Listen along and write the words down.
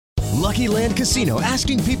Lucky Land Casino,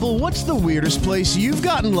 asking people, what's the weirdest place you've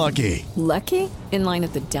gotten lucky? Lucky? In line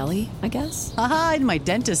at the deli, I guess? Aha, in my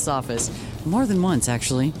dentist's office. More than once,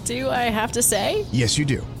 actually. Do I have to say? Yes, you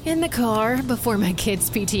do. In the car before my kids'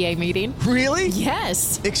 PTA meeting. Really?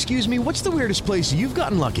 Yes. Excuse me, what's the weirdest place you've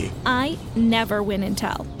gotten lucky? I never win and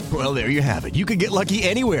tell. Well, there you have it. You can get lucky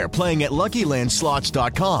anywhere, playing at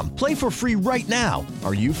LuckyLandSlots.com. Play for free right now.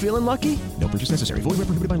 Are you feeling lucky? No purchase necessary. Void where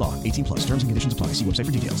prohibited by law. 18 plus. Terms and conditions apply. See website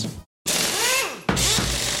for details.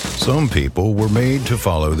 Some people were made to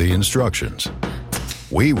follow the instructions.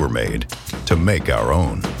 We were made to make our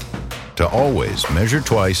own. To always measure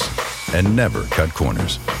twice and never cut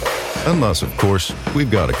corners. Unless, of course,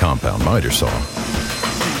 we've got a compound miter saw.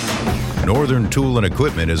 Northern Tool and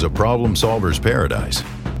Equipment is a problem solver's paradise.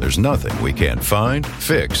 There's nothing we can't find,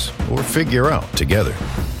 fix, or figure out together.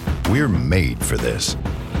 We're made for this.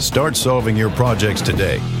 Start solving your projects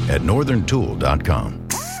today at northerntool.com.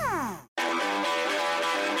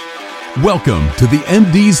 Welcome to the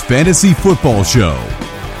MD's Fantasy Football Show.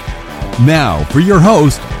 Now for your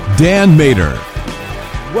host, Dan Mater.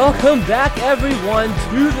 Welcome back, everyone,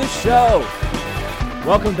 to the show.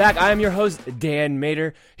 Welcome back. I am your host, Dan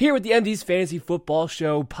Mater, here with the MD's Fantasy Football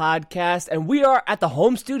Show podcast, and we are at the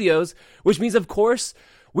home studios, which means, of course,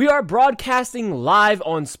 we are broadcasting live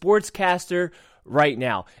on Sportscaster right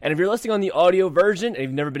now. And if you're listening on the audio version and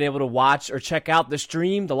you've never been able to watch or check out the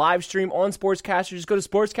live stream on Sportscaster, just go to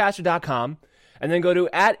sportscaster.com and then go to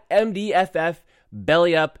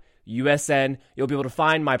 @MDFFBellyUpUSN. You'll be able to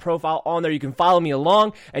find my profile on there. You can follow me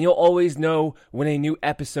along, and you'll always know when a new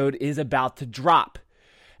episode is about to drop.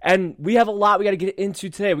 And we have a lot we got to get into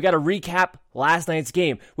today. We got to recap last night's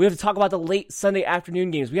game. We have to talk about the late Sunday afternoon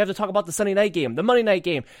games. We have to talk about the Sunday night game, the Monday night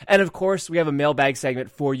game. And of course, we have a mailbag segment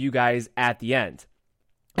for you guys at the end.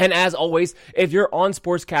 And as always, if you're on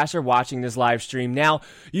Sportscaster watching this live stream now,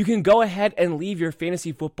 you can go ahead and leave your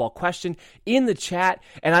fantasy football question in the chat,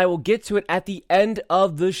 and I will get to it at the end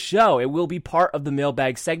of the show. It will be part of the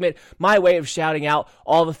mailbag segment, my way of shouting out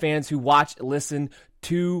all the fans who watch, listen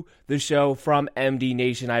to the show from MD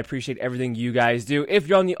Nation. I appreciate everything you guys do. If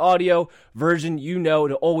you're on the audio version, you know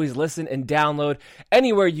to always listen and download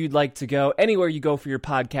anywhere you'd like to go, anywhere you go for your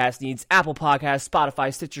podcast needs, Apple Podcasts,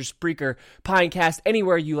 Spotify, Stitcher, Spreaker, Pinecast,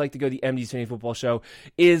 anywhere you like to go, the MD's Fantasy Football Show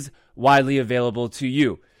is widely available to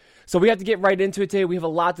you. So we have to get right into it today. We have a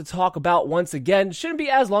lot to talk about once again. Shouldn't be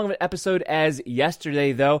as long of an episode as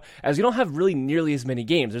yesterday, though, as we don't have really nearly as many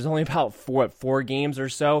games. There's only about four games or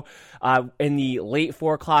so in the late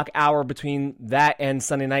 4 o'clock hour between that and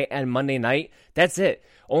Sunday night and Monday night. That's it.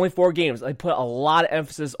 Only 4 games. I put a lot of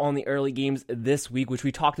emphasis on the early games this week, which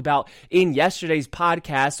we talked about in yesterday's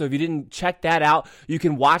podcast. So if you didn't check that out, you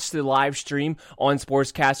can watch the live stream on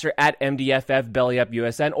Sportscaster at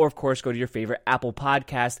MDFFBellyUpUSN, or of course, go to your favorite Apple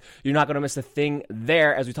podcast. You're not going to miss a thing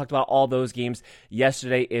there, as we talked about all those games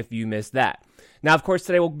yesterday if you missed that. Now, of course,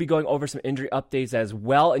 today we'll be going over some injury updates as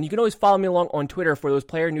well, and you can always follow me along on Twitter for those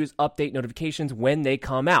player news update notifications when they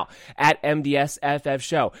come out, at MDSFF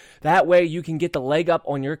Show. That way you can get the leg up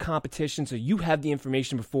on your competition so you have the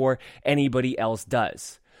information before anybody else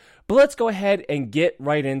does. But let's go ahead and get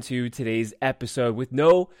right into today's episode with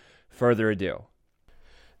no further ado.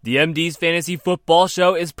 The MD's Fantasy Football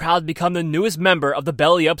Show is proud to become the newest member of the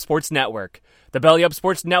Belly Up Sports Network. The Belly Up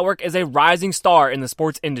Sports Network is a rising star in the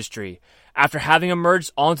sports industry. After having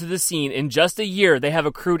emerged onto the scene in just a year, they have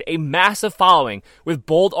accrued a massive following with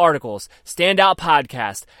bold articles, standout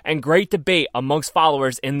podcasts, and great debate amongst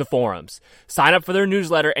followers in the forums. Sign up for their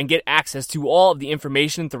newsletter and get access to all of the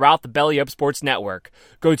information throughout the Belly Up Sports Network.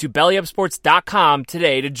 Go to bellyupsports.com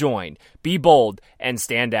today to join. Be bold and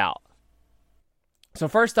stand out. So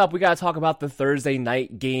first up, we got to talk about the Thursday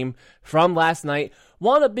night game from last night.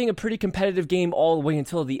 Wound up being a pretty competitive game all the way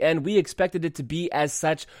until the end. We expected it to be as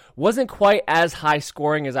such. Wasn't quite as high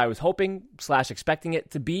scoring as I was hoping / expecting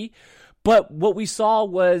it to be. But what we saw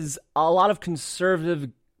was a lot of conservative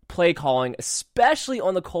play calling, especially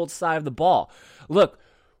on the Colts side of the ball. Look,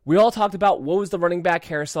 we all talked about what was the running back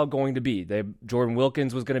carousel going to be. Jordan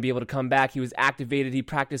Wilkins was going to be able to come back. He was activated. He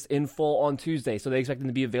practiced in full on Tuesday, so they expect him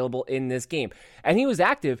to be available in this game. And he was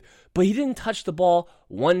active, but he didn't touch the ball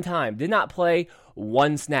one time, did not play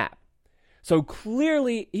one snap. So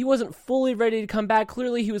clearly, he wasn't fully ready to come back.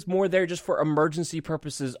 Clearly, he was more there just for emergency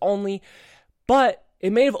purposes only. But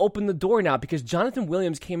it may have opened the door now because Jonathan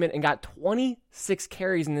Williams came in and got 26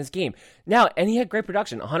 carries in this game. Now, and he had great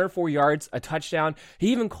production, 104 yards, a touchdown.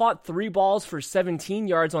 He even caught 3 balls for 17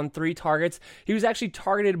 yards on 3 targets. He was actually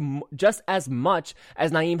targeted just as much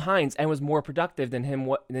as Nyheim Hines and was more productive than him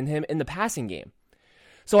in the passing game.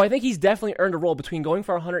 So I think he's definitely earned a role between going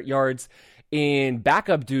for 100 yards in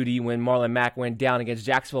backup duty when Marlon Mack went down against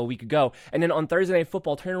Jacksonville a week ago. And then on Thursday Night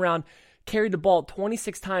Football, turned around, carried the ball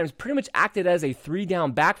 26 times, pretty much acted as a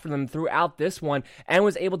 3-down back for them throughout this one, and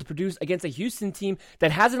was able to produce against a Houston team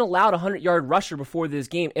that hasn't allowed a 100-yard rusher before this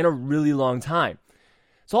game in a really long time.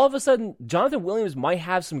 So all of a sudden, Jonathan Williams might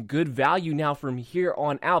have some good value now from here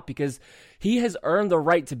on out because he has earned the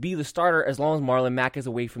right to be the starter as long as Marlon Mack is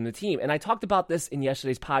away from the team. And I talked about this in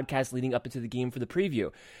yesterday's podcast leading up into the game for the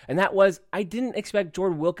preview. And that was, I didn't expect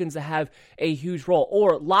Jordan Wilkins to have a huge role.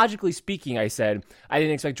 Or logically speaking, I said, I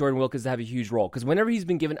didn't expect Jordan Wilkins to have a huge role. Because whenever he's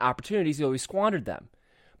been given opportunities, he always squandered them.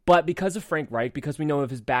 But because of Frank Reich, because we know of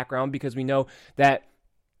his background, because we know that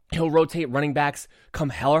he'll rotate running backs come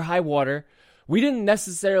hell or high water, we didn't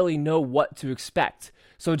necessarily know what to expect.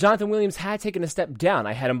 So Jonathan Williams had taken a step down.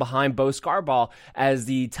 I had him behind Bo Scarball as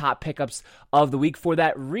the top pickups of the week for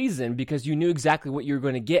that reason, because you knew exactly what you were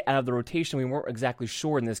going to get out of the rotation. We weren't exactly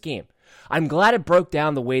sure in this game. I'm glad it broke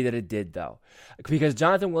down the way that it did, though, because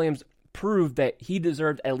Jonathan Williams proved that he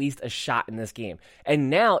deserved at least a shot in this game. And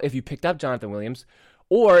now, if you picked up Jonathan Williams,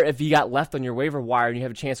 or if he got left on your waiver wire and you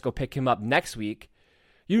have a chance to go pick him up next week,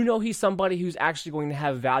 you know he's somebody who's actually going to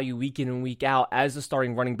have value week in and week out as the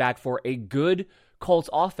starting running back for a good Colts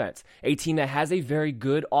offense, a team that has a very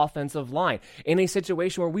good offensive line in a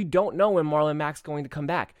situation where we don't know when Marlon Mack's going to come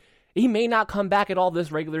back. He may not come back at all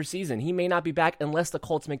this regular season. He may not be back unless the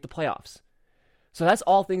Colts make the playoffs. So that's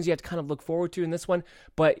all things you have to kind of look forward to in this one.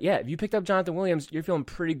 But yeah, if you picked up Jonathan Williams, you're feeling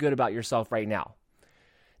pretty good about yourself right now.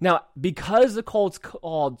 Now, because the Colts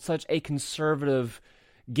called such a conservative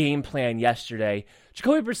game plan yesterday,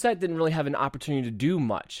 Jacoby Brissett didn't really have an opportunity to do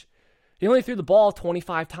much. He only threw the ball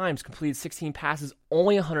 25 times, completed 16 passes,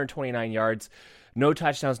 only 129 yards, no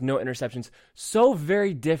touchdowns, no interceptions. So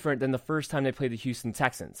very different than the first time they played the Houston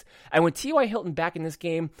Texans. And with T.Y. Hilton back in this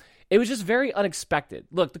game, it was just very unexpected.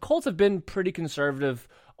 Look, the Colts have been pretty conservative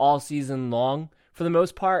all season long for the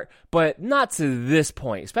most part, but not to this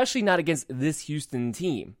point, especially not against this Houston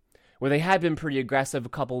team, where they had been pretty aggressive a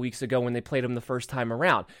couple weeks ago when they played them the first time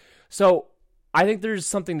around. So I think there's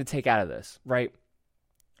something to take out of this, right?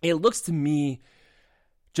 It looks to me,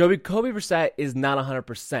 Jacoby Brissett is not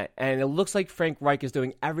 100%, and it looks like Frank Reich is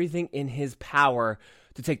doing everything in his power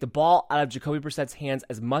to take the ball out of Jacoby Brissett's hands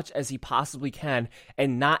as much as he possibly can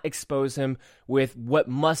and not expose him with what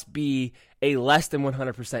must be a less than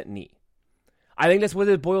 100% knee. I think that's what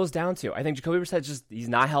it boils down to. I think Jacoby Brissett he's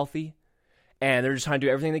not healthy, and they're just trying to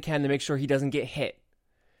do everything they can to make sure he doesn't get hit.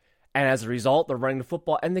 And as a result, they're running the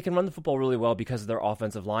football, and they can run the football really well because of their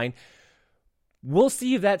offensive line. We'll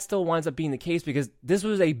see if that still winds up being the case, because this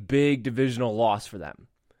was a big divisional loss for them.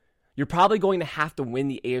 You're probably going to have to win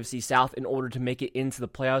the AFC South in order to make it into the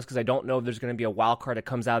playoffs, because I don't know if there's going to be a wild card that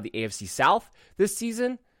comes out of the AFC South this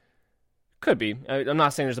season. Could be. I'm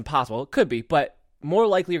not saying it's impossible. It could be, but more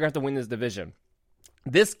likely you're going to have to win this division.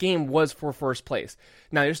 This game was for first place.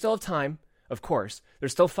 Now, you still have time, of course.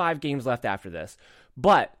 There's still 5 games left after this.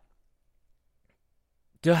 But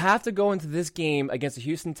to have to go into this game against the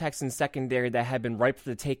Houston Texans secondary that had been ripe for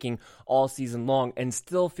the taking all season long and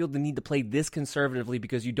still feel the need to play this conservatively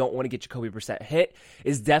because you don't want to get Jacoby Brissett hit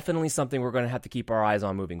is definitely something we're going to have to keep our eyes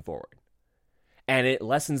on moving forward. And it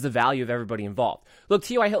lessens the value of everybody involved. Look,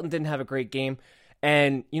 T.Y. Hilton didn't have a great game.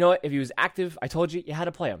 And you know what? If he was active, I told you had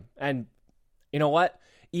to play him. And you know what?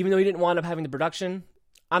 Even though he didn't wind up having the production,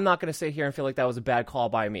 I'm not going to sit here and feel like that was a bad call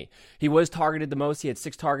by me. He was targeted the most. He had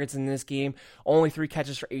 6 targets in this game, only 3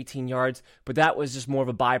 catches for 18 yards, but that was just more of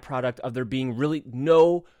a byproduct of there being really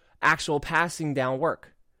no actual passing down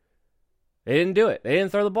work. They didn't do it. They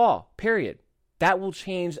didn't throw the ball, period. That will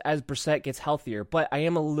change as Brissett gets healthier, but I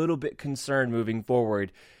am a little bit concerned moving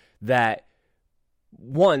forward that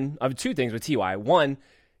one of 2 things with T.Y. One,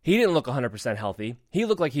 he didn't look 100% healthy. He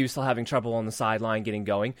looked like he was still having trouble on the sideline getting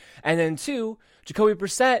going. And then 2, Jacoby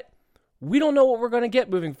Brissett, we don't know what we're going to get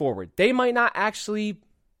moving forward. They might actually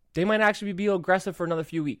be aggressive for another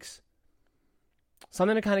few weeks.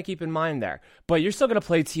 Something to kind of keep in mind there. But you're still going to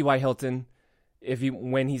play T.Y. Hilton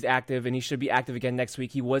when he's active, and he should be active again next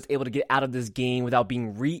week. He was able to get out of this game without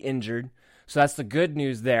being re-injured. So that's the good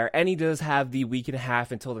news there. And he does have the week and a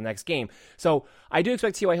half until the next game. So I do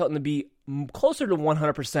expect T.Y. Hilton to be closer to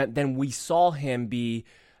 100% than we saw him be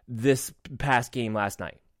this past game last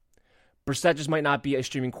night. Brissett just might not be a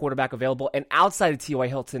streaming quarterback available. And outside of T.Y.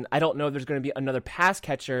 Hilton, I don't know if there's going to be another pass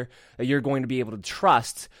catcher that you're going to be able to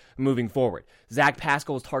trust moving forward. Zach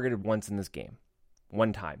Pascal was targeted once in this game.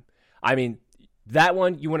 One time. I mean, That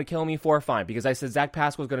one you want to kill me for, fine, because I said Zach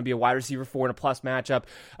Pascal is going to be a wide receiver 4 in a plus matchup.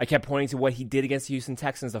 I kept pointing to what he did against the Houston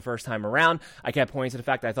Texans the first time around. I kept pointing to the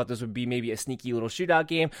fact that I thought this would be maybe a sneaky little shootout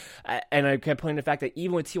game. And I kept pointing to the fact that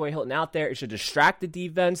even with T.Y. Hilton out there, it should distract the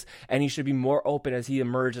defense, and he should be more open as he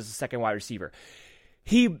emerged as a second wide receiver.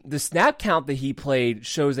 The snap count that he played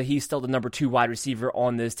shows that he's still the number 2 wide receiver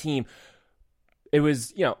on this team. It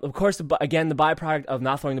was, of course, again, the byproduct of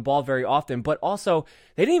not throwing the ball very often, but also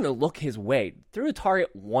they didn't even look his way. Threw a target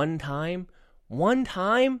one time,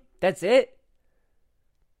 that's it.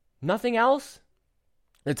 Nothing else.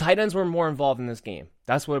 The tight ends were more involved in this game.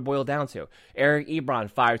 That's what it boiled down to. Eric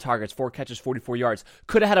Ebron, 5 targets, 4 catches, 44 yards.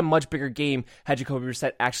 Could have had a much bigger game had Jacoby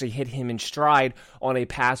Brissett actually hit him in stride on a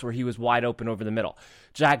pass where he was wide open over the middle.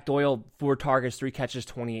 Jack Doyle, 4 targets, 3 catches,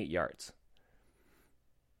 28 yards.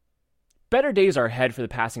 Better days are ahead for the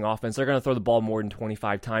passing offense. They're going to throw the ball more than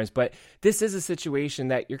 25 times, but this is a situation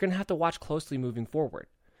that you're going to have to watch closely moving forward.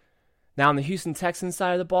 Now, on the Houston Texans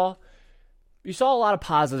side of the ball, you saw a lot of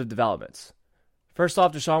positive developments. First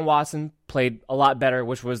off, Deshaun Watson played a lot better,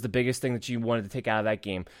 which was the biggest thing that you wanted to take out of that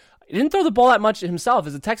game. He didn't throw the ball that much himself,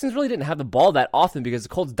 as the Texans really didn't have the ball that often because the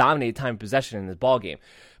Colts dominated time of possession in this ball game.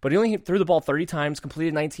 But he only threw the ball 30 times,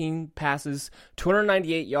 completed 19 passes,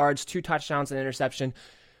 298 yards, 2 touchdowns, and an interception.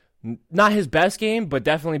 Not his best game, but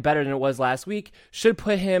definitely better than it was last week. Should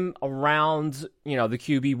put him around, the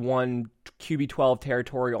QB1, QB12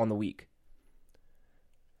 territory on the week.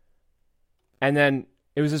 And then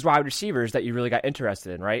it was his wide receivers that you really got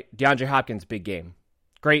interested in, right? DeAndre Hopkins, big game.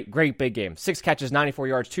 Great big game. 6 catches, 94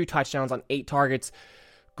 yards, 2 touchdowns on 8 targets.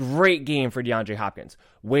 Great game for DeAndre Hopkins.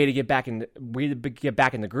 Way to get back in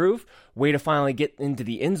the groove. Way to finally get into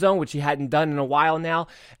the end zone, which he hadn't done in a while now.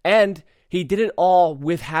 And he did it all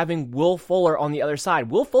with having Will Fuller on the other side.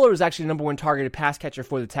 Will Fuller was actually the number 1 targeted pass catcher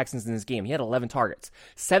for the Texans in this game. He had 11 targets,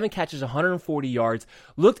 7 catches, 140 yards,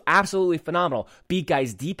 looked absolutely phenomenal. Beat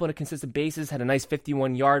guys deep on a consistent basis, had a nice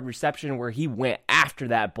 51-yard reception where he went after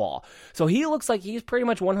that ball. So he looks like he's pretty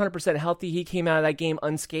much 100% healthy. He came out of that game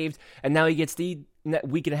unscathed, and now he gets the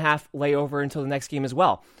week and a half layover until the next game as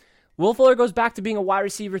well. Will Fuller goes back to being a wide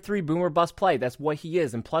receiver 3, boom or bust play. That's what he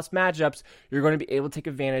is. And plus matchups, you're going to be able to take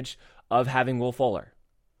advantage of having Will Fuller.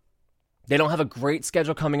 They don't have a great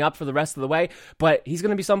schedule coming up for the rest of the way, but he's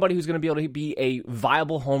going to be somebody who's going to be able to be a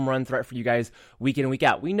viable home run threat for you guys week in and week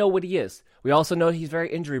out. We know what he is. We also know he's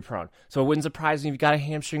very injury prone, so it wouldn't surprise me if you've got a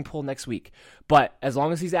hamstring pull next week. But as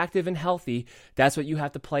long as he's active and healthy, that's what you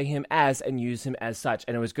have to play him as and use him as such.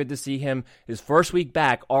 And it was good to see him, his first week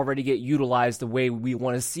back, already get utilized the way we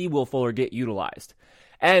want to see Will Fuller get utilized.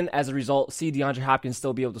 And as a result, see DeAndre Hopkins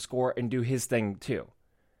still be able to score and do his thing too.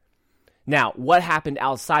 Now, what happened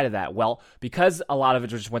outside of that? Well, because a lot of it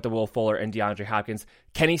just went to Will Fuller and DeAndre Hopkins,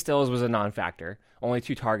 Kenny Stills was a non-factor. Only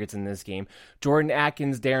 2 targets in this game. Jordan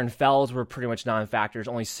Atkins, Darren Fells were pretty much non-factors.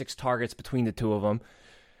 Only 6 targets between the 2 of them.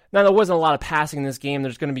 Now, there wasn't a lot of passing in this game.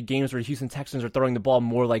 There's going to be games where the Houston Texans are throwing the ball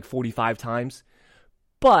more like 45 times.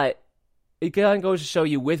 But it kind of goes to show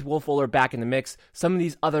you, with Will Fuller back in the mix, some of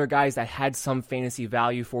these other guys that had some fantasy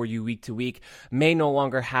value for you week to week may no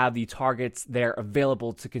longer have the targets there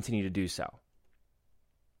available to continue to do so.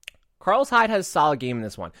 Carlos Hyde had a solid game in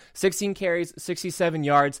this one. 16 carries, 67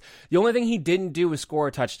 yards. The only thing he didn't do was score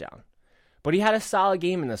a touchdown. But he had a solid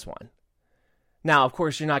game in this one. Now, of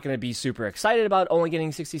course, you're not going to be super excited about only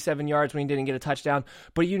getting 67 yards when he didn't get a touchdown,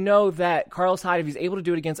 but you know that Carlos Hyde, if he's able to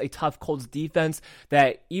do it against a tough Colts defense,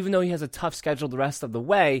 that even though he has a tough schedule the rest of the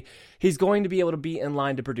way, he's going to be able to be in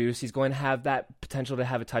line to produce. He's going to have that potential to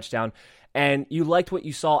have a touchdown, and you liked what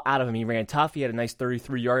you saw out of him. He ran tough. He had a nice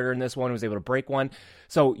 33-yarder in this one. He was able to break one.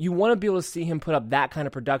 So you want to be able to see him put up that kind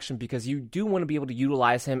of production because you do want to be able to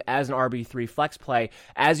utilize him as an RB3 flex play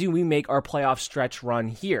as we make our playoff stretch run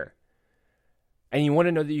here. And you want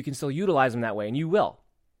to know that you can still utilize him that way, and you will.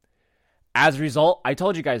 As a result, I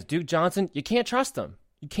told you guys, Duke Johnson, you can't trust him.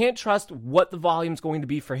 You can't trust what the volume's going to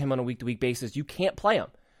be for him on a week-to-week basis. You can't play him.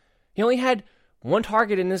 He only had 1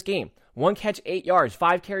 target in this game. 1 catch, 8 yards.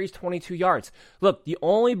 5 carries, 22 yards. Look, the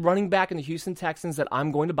only running back in the Houston Texans that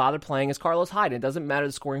I'm going to bother playing is Carlos Hyde. It doesn't matter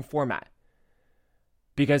the scoring format.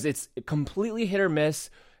 Because it's completely hit or miss.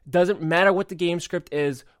 Doesn't matter what the game script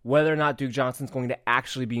is, whether or not Duke Johnson's going to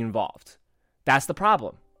actually be involved. That's the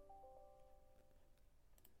problem.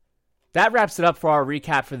 That wraps it up for our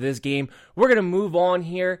recap for this game. We're going to move on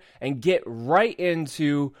here and get right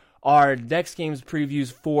into our next game's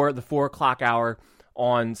previews for the 4 o'clock hour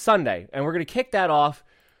on Sunday. And we're going to kick that off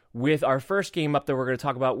with our first game up that we're going to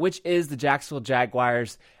talk about, which is the Jacksonville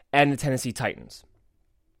Jaguars and the Tennessee Titans.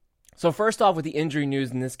 So first off, with the injury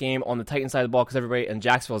news in this game on the Titans side of the ball, because everybody in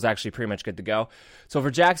Jacksonville is actually pretty much good to go. So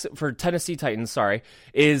for Tennessee Titans,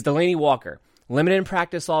 is Delanie Walker. Limited in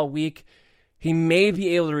practice all week. He may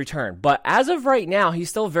be able to return, but as of right now, he's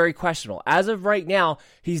still very questionable. As of right now,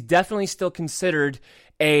 he's definitely still considered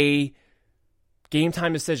a game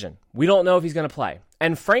time decision. We don't know if he's going to play.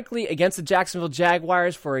 And frankly, against the Jacksonville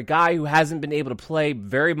Jaguars, for a guy who hasn't been able to play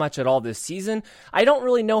very much at all this season, I don't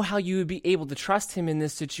really know how you would be able to trust him in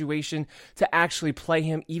this situation to actually play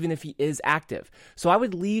him, even if he is active. So I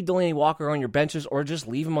would leave Delanie Walker on your benches or just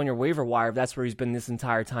leave him on your waiver wire if that's where he's been this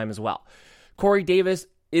entire time as well. Corey Davis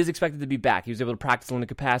is expected to be back. He was able to practice in limited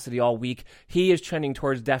capacity all week. He is trending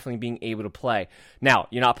towards definitely being able to play. Now,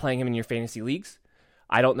 you're not playing him in your fantasy leagues.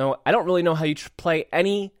 I don't really know how you play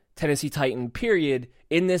any Tennessee Titan, period,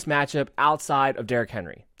 in this matchup outside of Derrick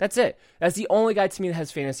Henry. That's it. That's the only guy to me that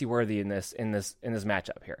has fantasy worthy in this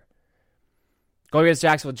matchup here. Going against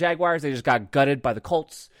Jacksonville Jaguars, they just got gutted by the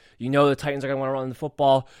Colts. You know the Titans are going to want to run the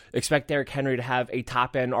football. Expect Derrick Henry to have a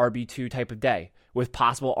top-end RB2 type of day with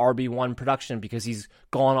possible RB1 production because he's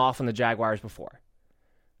gone off on the Jaguars before.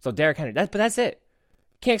 So Derrick Henry, but that's it.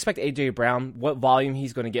 Can't expect A.J. Brown, what volume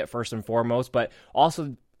he's going to get first and foremost, but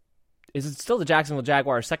also, is it still the Jacksonville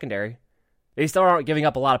Jaguars secondary? They still aren't giving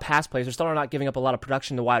up a lot of pass plays. They're still not giving up a lot of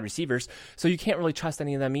production to wide receivers, so you can't really trust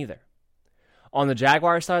any of them either. On the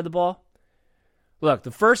Jaguars side of the ball, look,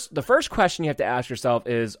 the first question you have to ask yourself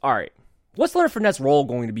is, all right, what's Leonard Fournette's role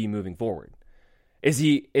going to be moving forward?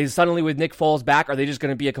 Is suddenly with Nick Foles back, are they just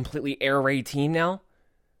going to be a completely air raid team now?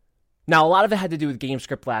 Now, a lot of it had to do with game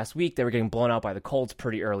script last week. They were getting blown out by the Colts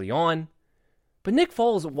pretty early on. But Nick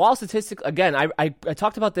Foles, while statistically, again, I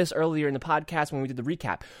talked about this earlier in the podcast when we did the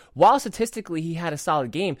recap. While statistically he had a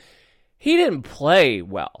solid game, he didn't play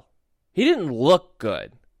well. He didn't look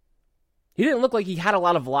good. He didn't look like he had a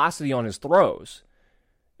lot of velocity on his throws.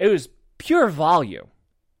 It was pure volume.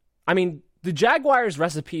 I mean, the Jaguars'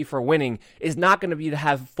 recipe for winning is not going to be to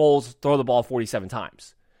have Foles throw the ball 47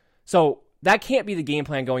 times. So that can't be the game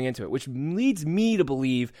plan going into it, which leads me to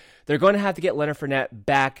believe they're going to have to get Leonard Fournette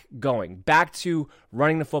back to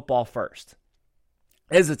running the football first.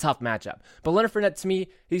 It is a tough matchup. But Leonard Fournette, to me,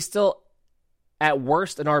 he's still at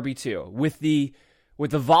worst an RB2. With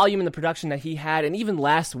the volume and the production that he had, and even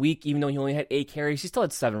last week, even though he only had 8 carries, he still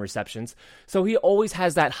had 7 receptions. So he always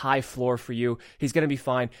has that high floor for you. He's going to be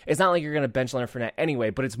fine. It's not like you're going to bench Leonard Fournette anyway,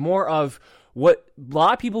 but it's more of what a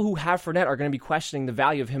lot of people who have Fournette are going to be questioning the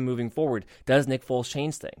value of him moving forward. Does Nick Foles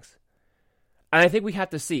change things? And I think we have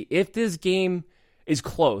to see. If this game is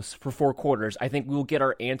close for 4 quarters, I think we'll get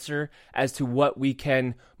our answer as to what we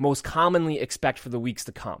can most commonly expect for the weeks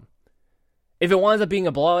to come. If it winds up being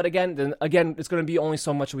a blowout again, then again, it's going to be only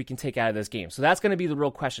so much we can take out of this game. So that's going to be the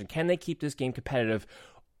real question. Can they keep this game competitive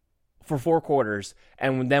for 4 quarters?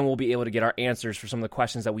 And then we'll be able to get our answers for some of the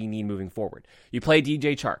questions that we need moving forward. You play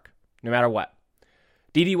DJ Chark, no matter what.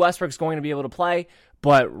 D.D. Westbrook's going to be able to play,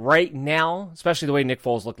 but right now, especially the way Nick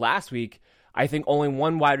Foles looked last week, I think only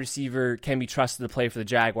one wide receiver can be trusted to play for the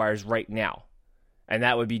Jaguars right now. And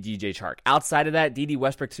that would be DJ Chark. Outside of that, D.D.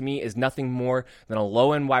 Westbrook to me is nothing more than a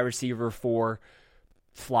low-end wide receiver for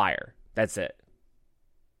flyer. That's it.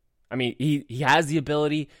 I mean, he has the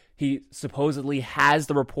ability. He supposedly has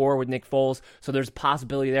the rapport with Nick Foles, so there's a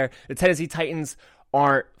possibility there. The Tennessee Titans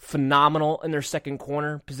aren't phenomenal in their second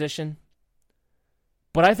corner position.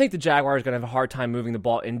 But I think the Jaguars are going to have a hard time moving the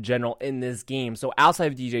ball in general in this game. So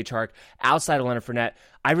outside of DJ Chark, outside of Leonard Fournette,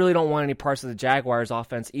 I really don't want any parts of the Jaguars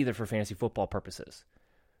offense either for fantasy football purposes.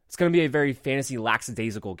 It's going to be a very fantasy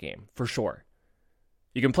lackadaisical game, for sure.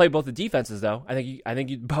 You can play both the defenses, though. I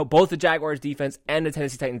think both the Jaguars defense and the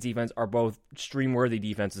Tennessee Titans defense are both stream-worthy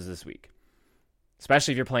defenses this week,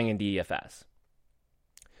 especially if you're playing in DFS.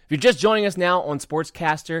 If you're just joining us now on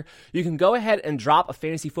Sportscaster, you can go ahead and drop a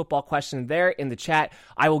fantasy football question there in the chat.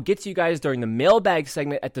 I will get to you guys during the mailbag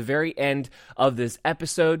segment at the very end of this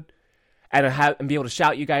episode and be able to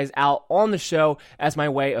shout you guys out on the show as my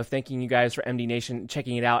way of thanking you guys for MD Nation,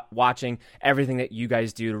 checking it out, watching everything that you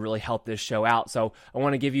guys do to really help this show out. So I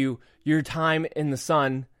want to give you your time in the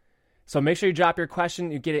sun. So make sure you drop your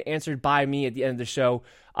question. You get it answered by me at the end of the show,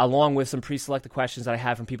 along with some pre-selected questions that I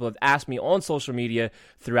have from people that have asked me on social media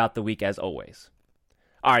throughout the week, as always.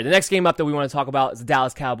 All right, the next game up that we want to talk about is the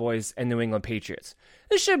Dallas Cowboys and New England Patriots.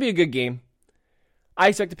 This should be a good game. I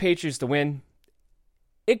expect the Patriots to win.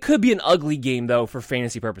 It could be an ugly game, though, for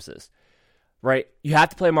fantasy purposes, right? You have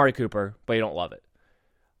to play Amari Cooper, but you don't love it.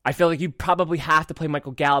 I feel like you probably have to play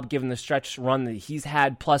Michael Gallup given the stretch run that he's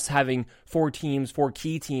had, plus having 4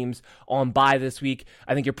 key teams on bye this week.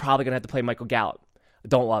 I think you're probably going to have to play Michael Gallup. I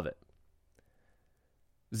don't love it.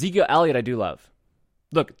 Ezekiel Elliott, I do love.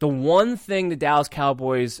 Look, the one thing the Dallas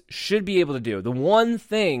Cowboys should be able to do, the one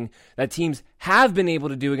thing that teams have been able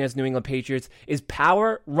to do against New England Patriots is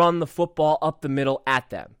power run the football up the middle at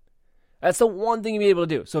them. That's the one thing you'll be able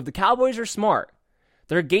to do. So if the Cowboys are smart,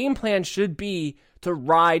 their game plan should be to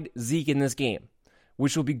ride Zeke in this game,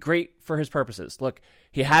 which will be great for his purposes. Look,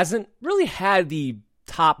 he hasn't really had the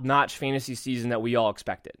top-notch fantasy season that we all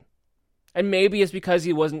expected. And maybe it's because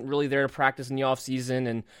he wasn't really there to practice in the offseason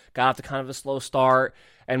and got off to kind of a slow start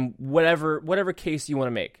and whatever case you want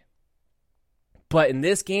to make. But in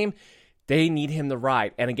this game, they need him to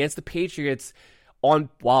ride. And against the Patriots, while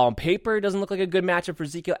on paper it doesn't look like a good matchup for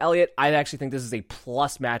Ezekiel Elliott, I actually think this is a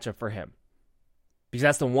plus matchup for him. Because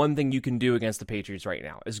that's the one thing you can do against the Patriots right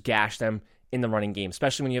now, is gash them in the running game,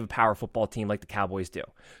 especially when you have a power football team like the Cowboys do.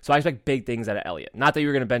 So I expect big things out of Elliott. Not that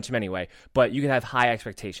you're going to bench him anyway, but you can have high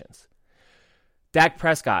expectations. Dak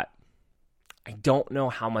Prescott. I don't know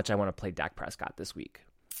how much I want to play Dak Prescott this week.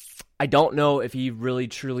 I don't know if he really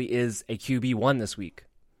truly is a QB1 this week.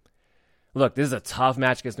 Look, this is a tough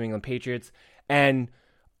match against New England Patriots, and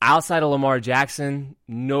outside of Lamar Jackson,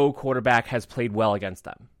 no quarterback has played well against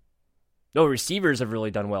them. No receivers have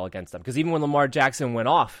really done well against them, because even when Lamar Jackson went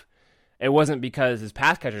off, it wasn't because his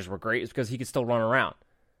pass catchers were great, it's because he could still run around.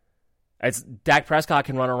 Dak Prescott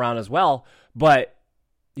can run around as well, but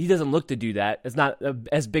he doesn't look to do that. It's not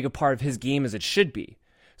as big a part of his game as it should be.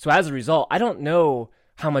 So as a result, I don't know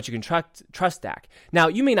how much you can trust Dak. Now,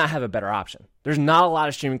 you may not have a better option. There's not a lot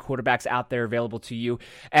of streaming quarterbacks out there available to you.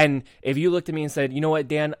 And if you looked at me and said, you know what,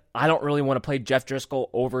 Dan, I don't really want to play Jeff Driscoll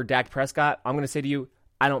over Dak Prescott, I'm going to say to you,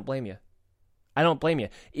 I don't blame you. I don't blame you.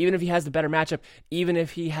 Even if he has the better matchup, even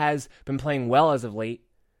if he has been playing well as of late,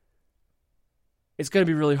 it's going to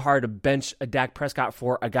be really hard to bench a Dak Prescott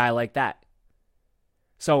for a guy like that.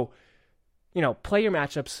 So, play your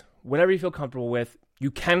matchups, whatever you feel comfortable with.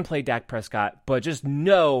 You can play Dak Prescott, but just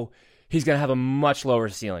know he's going to have a much lower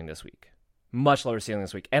ceiling this week. Much lower ceiling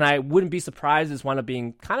this week. And I wouldn't be surprised this wound up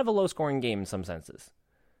being kind of a low-scoring game in some senses.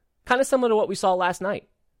 Kind of similar to what we saw last night.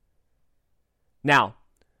 Now,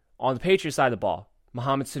 on the Patriots side of the ball,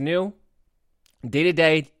 Mohamed Sanu,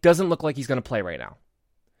 day-to-day, doesn't look like he's going to play right now.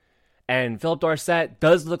 And Philip Dorsett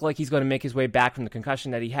does look like he's going to make his way back from the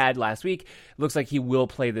concussion that he had last week. Looks like he will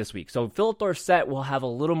play this week. So Philip Dorsett will have a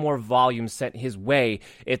little more volume sent his way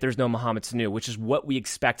if there's no Mohamed Sanu, which is what we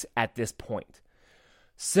expect at this point.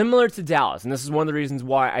 Similar to Dallas, and this is one of the reasons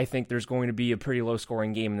why I think there's going to be a pretty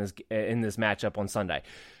low-scoring game in this matchup on Sunday.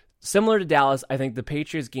 Similar to Dallas, I think the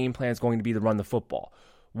Patriots' game plan is going to be to run the football.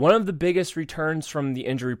 One of the biggest returns from the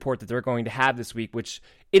injury report that they're going to have this week, which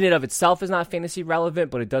in and of itself is not fantasy relevant,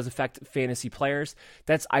 but it does affect fantasy players,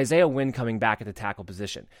 that's Isaiah Wynn coming back at the tackle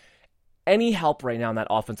position. Any help right now in that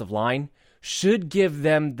offensive line should give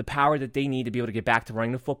them the power that they need to be able to get back to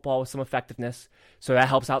running the football with some effectiveness. So that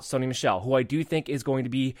helps out Sony Michel, who I do think is going to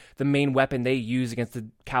be the main weapon they use against the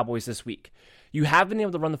Cowboys this week. You have been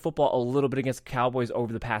able to run the football a little bit against the Cowboys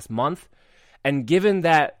over the past month. And given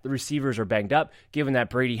that the receivers are banged up, given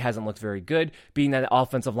that Brady hasn't looked very good, being that the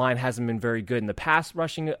offensive line hasn't been very good in the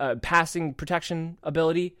passing protection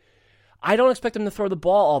ability, I don't expect him to throw the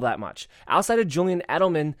ball all that much. Outside of Julian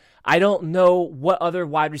Edelman, I don't know what other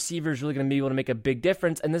wide receiver is really going to be able to make a big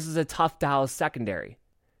difference, and this is a tough Dallas secondary.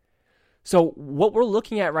 So what we're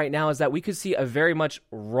looking at right now is that we could see a very much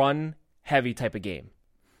run-heavy type of game,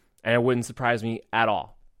 and it wouldn't surprise me at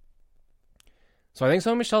all. So I think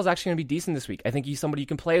Sony Michel is actually going to be decent this week. I think he's somebody you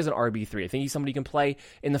can play as an RB3. I think he's somebody you can play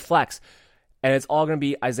in the flex. And it's all going to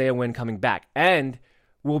be Isaiah Wynn coming back. And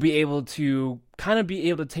we'll be able to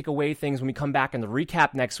take away things when we come back in the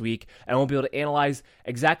recap next week. And we'll be able to analyze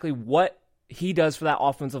exactly what he does for that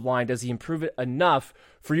offensive line. Does he improve it enough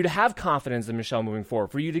for you to have confidence in Michel moving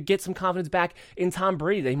forward? For you to get some confidence back in Tom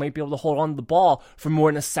Brady that he might be able to hold on to the ball for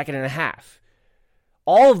more than a second and a half?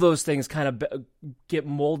 All of those things kind of get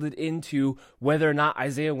molded into whether or not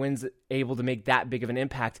Isaiah Wynn's able to make that big of an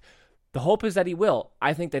impact. The hope is that he will.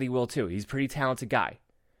 I think that he will too. He's a pretty talented guy.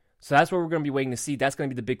 So that's what we're going to be waiting to see. That's going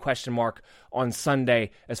to be the big question mark on Sunday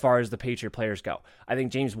as far as the Patriot players go. I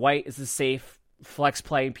think James White is a safe flex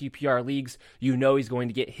play in PPR leagues. You know he's going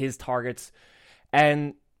to get his targets.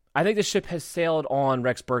 And I think the ship has sailed on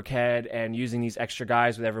Rex Burkhead and using these extra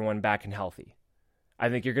guys with everyone back and healthy. I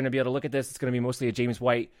think you're going to be able to look at this. It's going to be mostly a James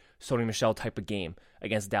White, Sony Michel type of game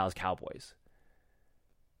against the Dallas Cowboys.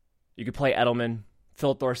 You could play Edelman,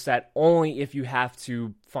 Philip Dorsett, only if you have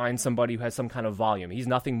to find somebody who has some kind of volume. He's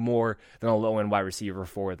nothing more than a low-end wide receiver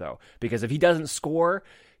 4, though, because if he doesn't score,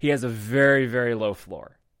 he has a very, very low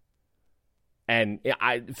floor. And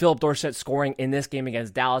Philip Dorsett scoring in this game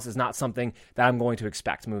against Dallas is not something that I'm going to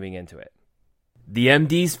expect moving into it. The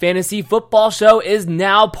MD's Fantasy Football Show is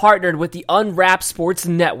now partnered with the Unwrapped Sports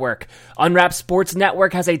Network. Unwrapped Sports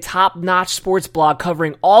Network has a top-notch sports blog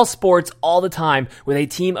covering all sports all the time with a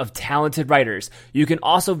team of talented writers. You can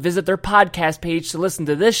also visit their podcast page to listen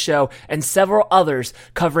to this show and several others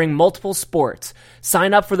covering multiple sports.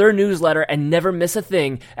 Sign up for their newsletter and never miss a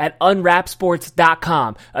thing at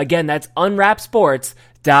unwrappedsports.com. Again, that's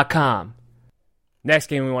unwrappedsports.com. Next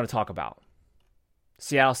game we want to talk about.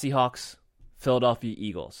 Seattle Seahawks, Philadelphia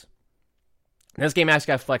Eagles. And this game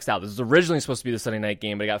actually got flexed out. This was originally supposed to be the Sunday night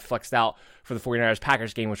game, but it got flexed out for the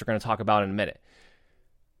 49ers-Packers game, which we're going to talk about in a minute.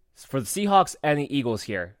 For the Seahawks and the Eagles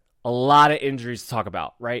here, a lot of injuries to talk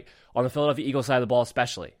about, right? On the Philadelphia Eagles side of the ball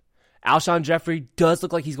especially. Alshon Jeffrey does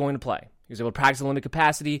look like he's going to play. He was able to practice in limited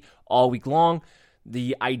capacity all week long.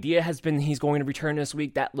 The idea has been he's going to return this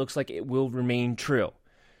week. That looks like it will remain true.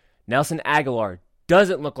 Nelson Agholor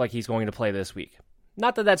doesn't look like he's going to play this week.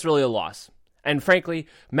 Not that that's really a loss. And frankly,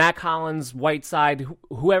 Matt Collins, Whiteside,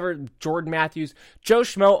 whoever, Jordan Matthews, Joe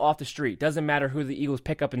Schmo off the street. Doesn't matter who the Eagles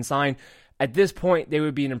pick up and sign. At this point, they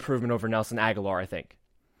would be an improvement over Nelson Agholor, I think.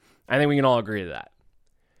 I think we can all agree to that.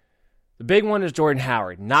 The big one is Jordan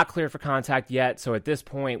Howard. Not clear for contact yet, so at this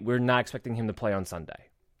point, we're not expecting him to play on Sunday.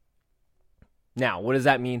 Now, what does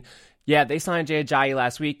that mean? Yeah, they signed Jay Ajayi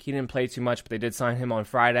last week. He didn't play too much, but they did sign him on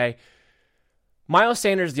Friday. Miles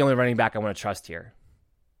Sanders is the only running back I want to trust here.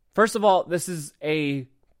 First of all, this is a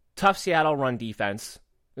tough Seattle run defense.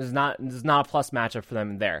 This is not a plus matchup for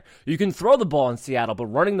them there. You can throw the ball in Seattle, but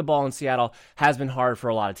running the ball in Seattle has been hard for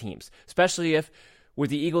a lot of teams, especially if, with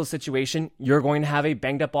the Eagles situation, you're going to have a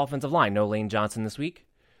banged-up offensive line. No Lane Johnson this week,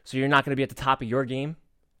 so you're not going to be at the top of your game.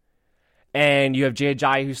 And you have Jay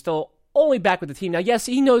Ajayi, who's still only back with the team. Now, yes,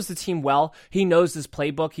 he knows the team well. He knows this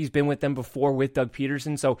playbook. He's been with them before with Doug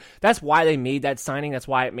Peterson, so that's why they made that signing. That's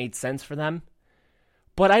why it made sense for them.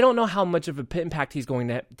 But I don't know how much of an impact he's going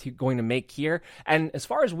to make here. And as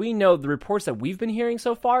far as we know, the reports that we've been hearing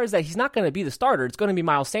so far is that he's not going to be the starter. It's going to be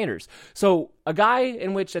Miles Sanders. So a guy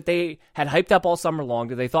in which that they had hyped up all summer long,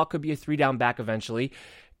 that they thought could be a 3-down back eventually,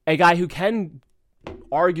 a guy who can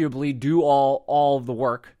arguably do all of the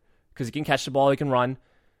work because he can catch the ball, he can run.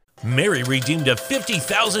 Mary redeemed a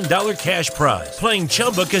 $50,000 cash prize playing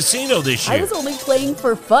Chumba Casino this year. I was only playing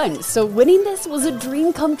for fun, so winning this was a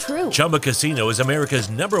dream come true. Chumba Casino is America's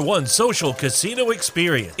 #1 social casino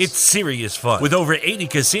experience. It's serious fun. With over 80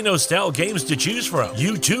 casino-style games to choose from,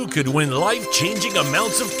 you too could win life-changing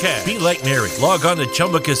amounts of cash. Be like Mary. Log on to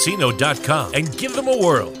ChumbaCasino.com and give them a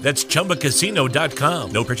whirl. That's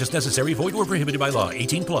ChumbaCasino.com. No purchase necessary. Void or prohibited by law.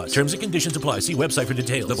 18+. Terms and conditions apply. See website for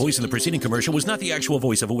details. The voice in the preceding commercial was not the actual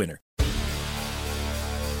voice of a winner.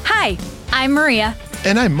 Hi, I'm Maria.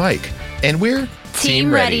 And I'm Mike. And we're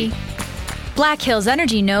Team Ready. Black Hills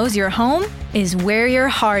Energy knows your home is where your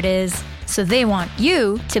heart is, so they want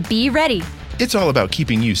you to be ready. It's all about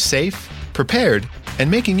keeping you safe, prepared,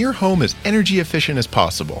 and making your home as energy efficient as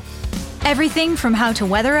possible. Everything from how to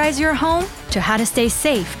weatherize your home to how to stay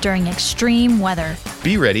safe during extreme weather.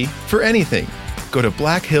 Be ready for anything. Go to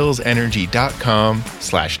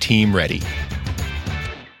blackhillsenergy.com/Team Ready.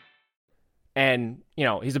 And, you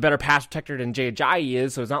know, he's a better pass protector than Jay Ajayi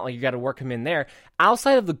is, so it's not like you got to work him in there.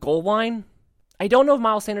 Outside of the goal line, I don't know if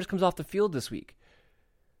Miles Sanders comes off the field this week.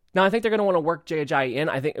 Now, I think they're going to want to work Jay Ajayi in.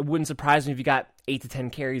 I think it wouldn't surprise me if you got 8 to 10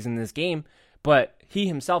 carries in this game, but he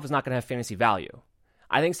himself is not going to have fantasy value.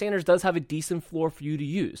 I think Sanders does have a decent floor for you to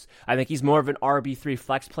use. I think he's more of an RB3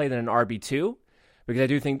 flex play than an RB2. Because I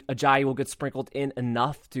do think Ajayi will get sprinkled in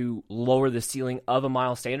enough to lower the ceiling of a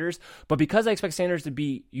Miles Sanders. But because I expect Sanders to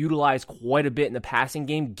be utilized quite a bit in the passing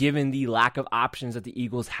game, given the lack of options that the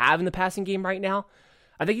Eagles have in the passing game right now,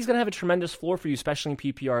 I think he's going to have a tremendous floor for you, especially in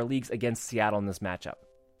PPR leagues against Seattle in this matchup.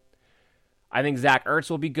 I think Zach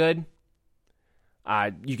Ertz will be good.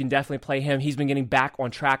 You can definitely play him. He's been getting back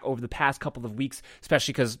on track over the past couple of weeks,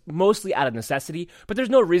 especially because mostly out of necessity. But there's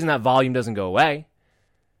no reason that volume doesn't go away.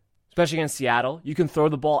 Especially against Seattle. You can throw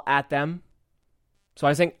the ball at them. So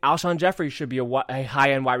I think Alshon Jeffrey should be a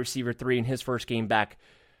high-end wide receiver 3 in his first game back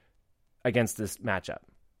against this matchup.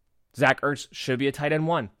 Zach Ertz should be a tight end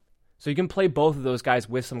 1. So you can play both of those guys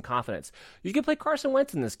with some confidence. You can play Carson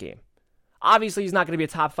Wentz in this game. Obviously, he's not going to be a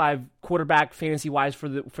top 5 quarterback fantasy-wise for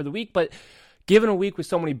the week, but given a week with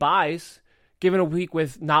so many buys, given a week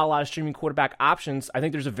with not a lot of streaming quarterback options, I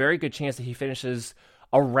think there's a very good chance that he finishes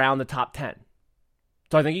around the top 10.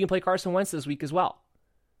 So I think you can play Carson Wentz this week as well.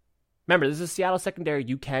 Remember, this is Seattle secondary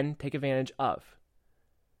you can take advantage of.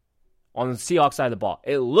 On the Seahawks side of the ball,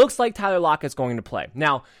 it looks like Tyler Lockett's going to play.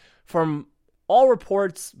 Now, from all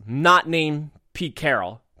reports, not named Pete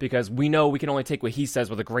Carroll, because we know we can only take what he says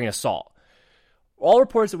with a grain of salt. all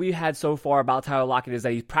reports that we've had so far about Tyler Lockett is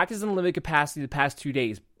that he's practiced in limited capacity the past 2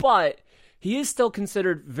 days, but he is still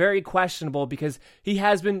considered very questionable because he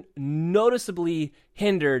has been noticeably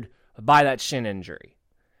hindered by that shin injury.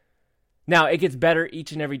 Now, it gets better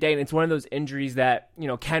each and every day, and it's one of those injuries that,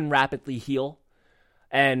 can rapidly heal,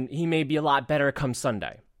 and he may be a lot better come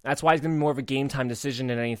Sunday. That's why it's going to be more of a game time decision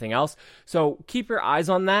than anything else. So keep your eyes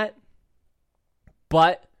on that.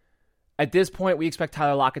 But at this point, we expect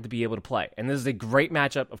Tyler Lockett to be able to play. And this is a great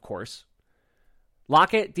matchup, of course.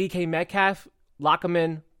 Lockett, DK Metcalf, lock them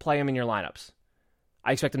in, play them in your lineups.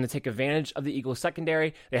 I expect them to take advantage of the Eagles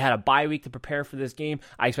secondary. They had a bye week to prepare for this game.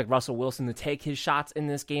 I expect Russell Wilson to take his shots in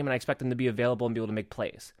this game, and I expect him to be available and be able to make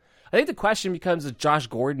plays. I think the question becomes, does Josh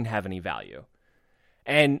Gordon have any value?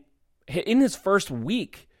 And in his first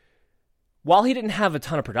week, while he didn't have a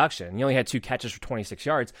ton of production, he only had 2 catches for 26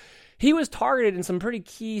 yards, he was targeted in some pretty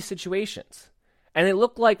key situations. And it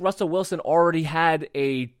looked like Russell Wilson already had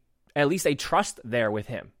at least a trust there with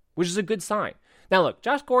him, which is a good sign. Now look,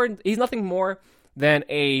 Josh Gordon, he's nothing more than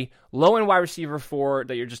a low-end wide receiver 4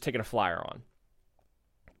 that you're just taking a flyer on.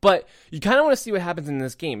 But you kind of want to see what happens in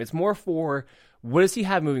this game. It's more for what does he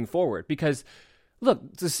have moving forward? Because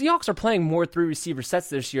look, the Seahawks are playing more 3 receiver sets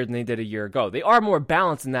this year than they did a year ago. They are more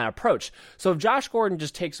balanced in that approach. So if Josh Gordon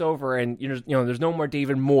just takes over and there's no more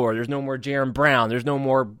David Moore, there's no more Jaron Brown, there's no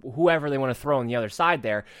more whoever they want to throw on the other side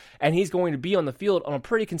there, and he's going to be on the field on a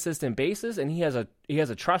pretty consistent basis, and he has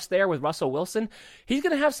a trust there with Russell Wilson, he's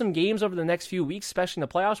going to have some games over the next few weeks, especially in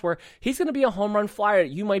the playoffs, where he's going to be a home run flyer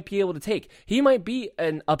that you might be able to take. He might be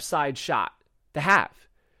an upside shot to have.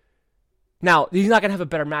 Now, he's not going to have a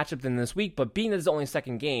better matchup than this week, but being that it's only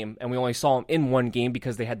second game, and we only saw him in one game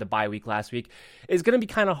because they had the bye week last week, it's going to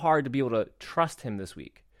be kind of hard to be able to trust him this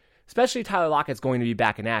week, especially Tyler Lockett's going to be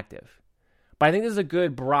back and active. But I think this is a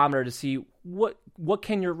good barometer to see what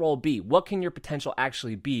can your role be, what can your potential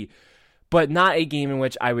actually be, but not a game in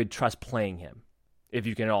which I would trust playing him, if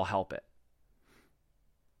you can at all help it.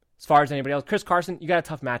 As far as anybody else, Chris Carson, you got a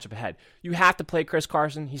tough matchup ahead. You have to play Chris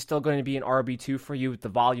Carson. He's still going to be an RB2 for you with the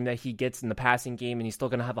volume that he gets in the passing game, and he's still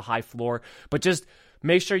going to have a high floor. But just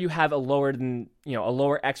make sure you have a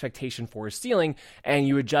lower expectation for his ceiling, and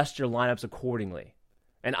you adjust your lineups accordingly.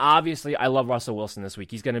 And obviously, I love Russell Wilson this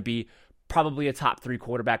week. He's going to be probably a top 3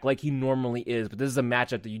 quarterback like he normally is, but this is a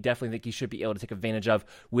matchup that you definitely think he should be able to take advantage of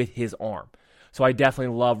with his arm. So I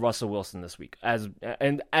definitely love Russell Wilson this week, as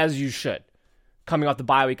you should. Coming off the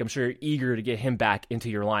bye week, I'm sure you're eager to get him back into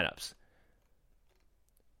your lineups.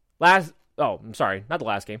 Not the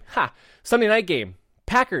last game. Sunday night game.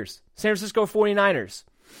 Packers, San Francisco 49ers.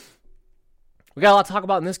 We got a lot to talk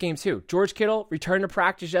about in this game too. George Kittle returned to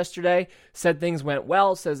practice yesterday, said things went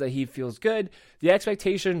well, says that he feels good. The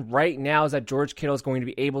expectation right now is that George Kittle is going to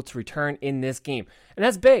be able to return in this game. And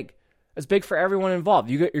that's big. That's big for everyone involved.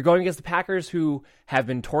 You're going against the Packers, who have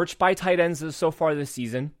been torched by tight ends so far this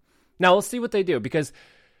season. Now, we'll see what they do, because,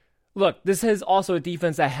 look, this is also a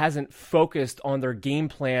defense that hasn't focused on their game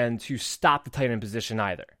plan to stop the tight end position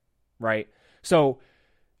either, right? So,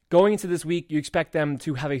 going into this week, you expect them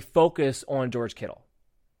to have a focus on George Kittle.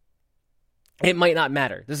 It might not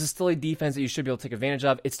matter. This is still a defense that you should be able to take advantage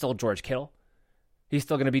of. It's still George Kittle. He's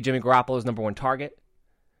still going to be Jimmy Garoppolo's number 1 target.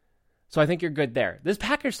 So I think you're good there. This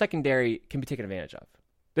Packers secondary can be taken advantage of.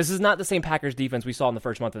 This is not the same Packers defense we saw in the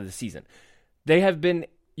first month of the season.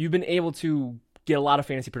 You've been able to get a lot of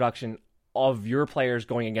fantasy production of your players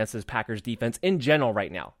going against this Packers defense in general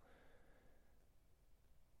right now.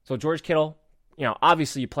 So George Kittle,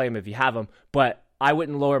 obviously you play him if you have him, but I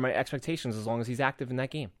wouldn't lower my expectations as long as he's active in that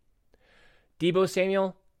game. Deebo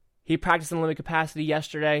Samuel, he practiced in limited capacity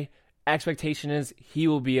yesterday. Expectation is he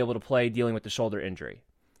will be able to play dealing with the shoulder injury.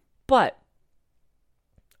 But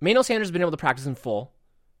Emmanuel Sanders has been able to practice in full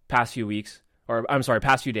past few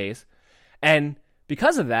days. And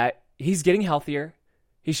because of that, he's getting healthier.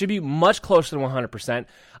 He should be much closer to 100%.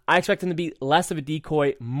 I expect him to be less of a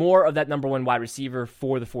decoy, more of that number 1 wide receiver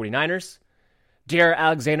for the 49ers. Jaire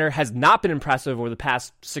Alexander has not been impressive over the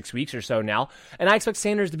past 6 weeks or so now, and I expect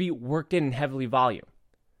Sanders to be worked in heavily volume.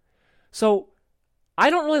 So I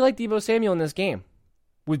don't really like Deebo Samuel in this game.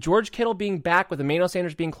 With George Kittle being back, with Emmanuel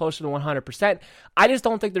Sanders being closer to 100%, I just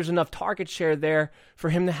don't think there's enough target share there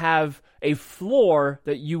for him to have a floor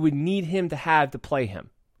that you would need him to have to play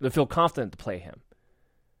him, to feel confident to play him.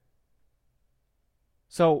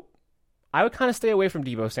 So I would kind of stay away from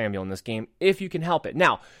Deebo Samuel in this game if you can help it.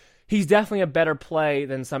 Now, he's definitely a better play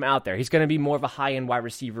than some out there. He's going to be more of a high-end wide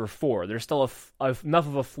receiver 4. There's still enough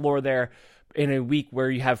of a floor there in a week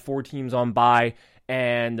where you have 4 teams on bye,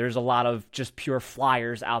 and there's a lot of just pure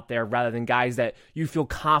flyers out there rather than guys that you feel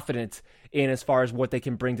confident in as far as what they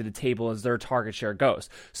can bring to the table as their target share goes.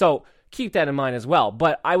 So keep that in mind as well.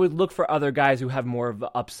 But I would look for other guys who have more of an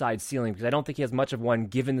upside ceiling because I don't think he has much of one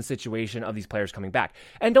given the situation of these players coming back.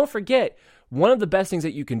 And don't forget, one of the best things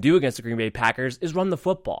that you can do against the Green Bay Packers is run the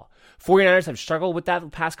football. 49ers have struggled with that the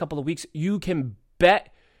past couple of weeks. You can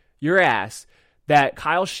bet your ass that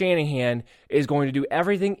Kyle Shanahan is going to do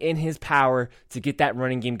everything in his power to get that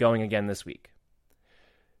running game going again this week.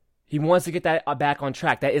 He wants to get that back on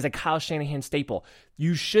track. That is a Kyle Shanahan staple.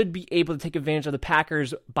 You should be able to take advantage of the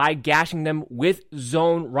Packers by gashing them with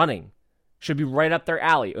zone running. Should be right up their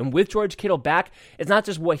alley. And with George Kittle back, it's not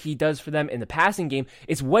just what he does for them in the passing game,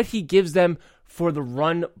 it's what he gives them for the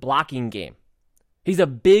run blocking game. He's a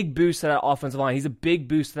big boost to that offensive line. He's a big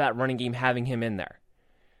boost to that running game having him in there.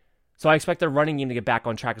 So I expect their running game to get back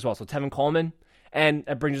on track as well. So Tevin Coleman, and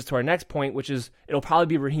that brings us to our next point, which is it'll probably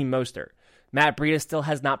be Raheem Mostert. Matt Breida still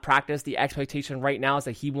has not practiced. The expectation right now is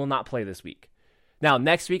that he will not play this week. Now,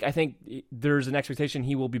 next week, I think there's an expectation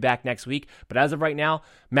he will be back next week. But as of right now,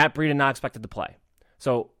 Matt Breida not expected to play.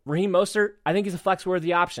 So Raheem Mostert, I think he's a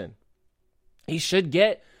flex-worthy option. He should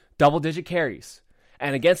get double-digit carries.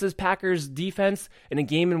 And against this Packers defense, in a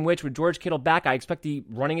game in which with George Kittle back, I expect the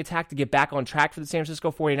running attack to get back on track for the San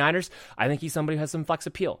Francisco 49ers. I think he's somebody who has some flex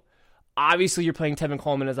appeal. Obviously, you're playing Tevin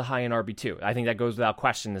Coleman as a high-end RB2. I think that goes without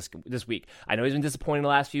question this week. I know he's been disappointing the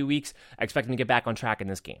last few weeks. I expect him to get back on track in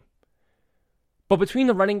this game. But between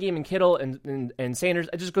the running game and Kittle and Sanders,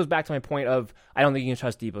 it just goes back to my point of I don't think you can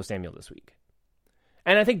trust Deebo Samuel this week.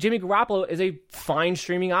 And I think Jimmy Garoppolo is a fine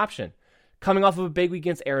streaming option. Coming off of a big week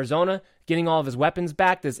against Arizona, getting all of his weapons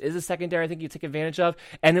back, this is a secondary I think you take advantage of.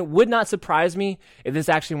 And it would not surprise me if this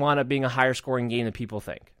actually wound up being a higher scoring game than people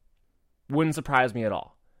think. Wouldn't surprise me at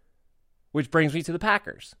all. Which brings me to the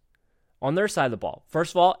Packers. On their side of the ball,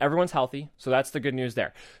 first of all, everyone's healthy, so that's the good news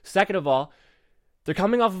there. Second of all, they're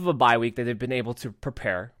coming off of a bye week that they've been able to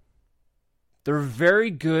prepare. They're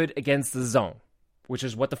very good against the zone, which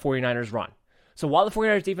is what the 49ers run. So while the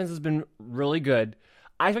 49ers defense has been really good,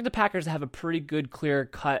 I expect the Packers to have a pretty good,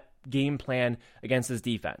 clear-cut game plan against this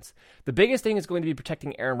defense. The biggest thing is going to be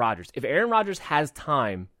protecting Aaron Rodgers. If Aaron Rodgers has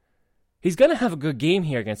time, he's going to have a good game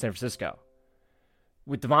here against San Francisco.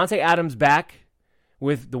 With Davante Adams back,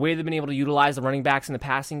 with the way they've been able to utilize the running backs in the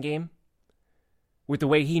passing game, with the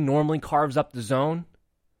way he normally carves up the zone,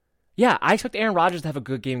 yeah, I expect Aaron Rodgers to have a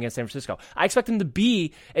good game against San Francisco. I expect him to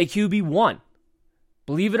be a QB1.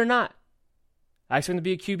 Believe it or not. I expect him to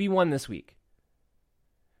be a QB1 this week.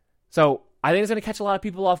 So I think it's going to catch a lot of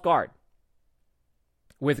people off guard.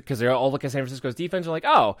 Because they all look at San Francisco's defense and are like,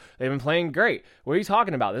 oh, they've been playing great. What are you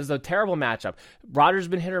talking about? This is a terrible matchup. Rodgers has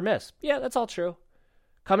been hit or miss. Yeah, that's all true.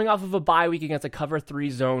 Coming off of a bye week against a cover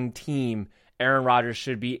 3 zone team, Aaron Rodgers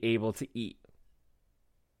should be able to eat.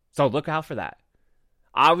 So look out for that.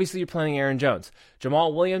 Obviously, you're playing Aaron Jones.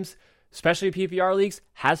 Jamal Williams, especially PPR leagues,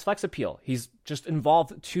 has flex appeal. He's just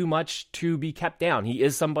involved too much to be kept down. He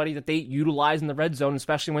is somebody that they utilize in the red zone,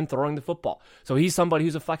 especially when throwing the football. So he's somebody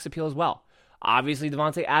who's a flex appeal as well. Obviously,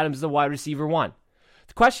 Davante Adams is the wide receiver 1.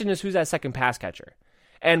 The question is, who's that second pass catcher?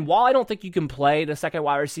 And while I don't think you can play the second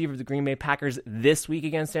wide receiver of the Green Bay Packers this week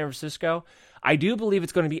against San Francisco, I do believe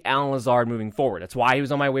it's going to be Allen Lazard moving forward. That's why he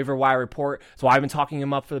was on my waiver wire report. That's why I've been talking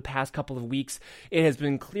him up for the past couple of weeks. It has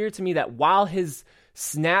been clear to me that while his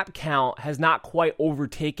snap count has not quite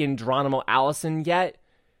overtaken Geronimo Allison yet,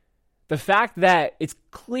 the fact that it's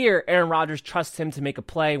clear Aaron Rodgers trusts him to make a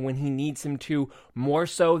play when he needs him to, more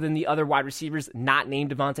so than the other wide receivers not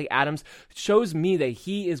named Davante Adams, shows me that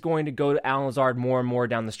he is going to go to Allen Lazard more and more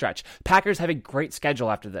down the stretch. Packers have a great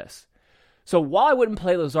schedule after this. So while I wouldn't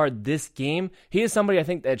play Lazard this game, he is somebody I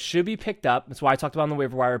think that should be picked up. That's why I talked about on the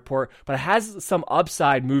waiver wire report, but has some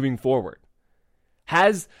upside moving forward.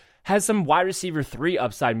 Has some wide receiver 3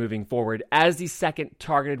 upside moving forward as the second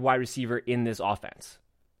targeted wide receiver in this offense,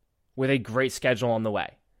 with a great schedule on the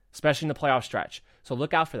way, especially in the playoff stretch. So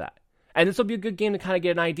look out for that. And this will be a good game to kind of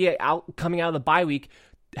get an idea coming out of the bye week.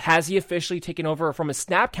 Has he officially taken over from a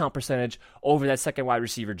snap count percentage over that second wide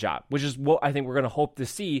receiver job, which is what I think we're going to hope to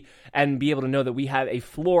see and be able to know that we have a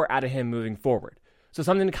floor out of him moving forward. So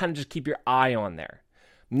something to kind of just keep your eye on there.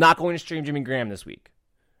 Not going to stream Jimmy Graham this week.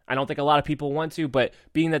 I don't think a lot of people want to, but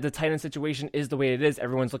being that the tight end situation is the way it is,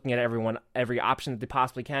 everyone's looking at every option that they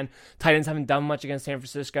possibly can. Tight ends haven't done much against San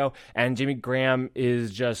Francisco, and Jimmy Graham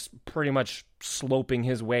is just pretty much sloping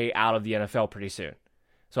his way out of the NFL pretty soon.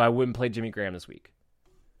 So I wouldn't play Jimmy Graham this week.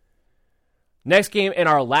 Next game, and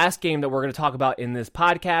our last game that we're going to talk about in this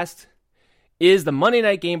podcast, is the Monday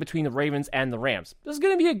night game between the Ravens and the Rams. This is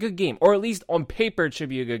going to be a good game, or at least on paper it should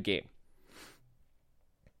be a good game.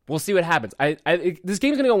 We'll see what happens. This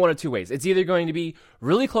game's going to go one of two ways. It's either going to be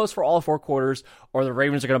really close for all 4 quarters, or the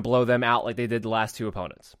Ravens are going to blow them out like they did the last 2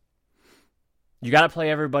 opponents. You got to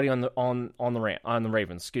play everybody on the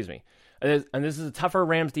Ravens. Excuse me. And this is a tougher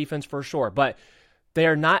Rams defense for sure, but they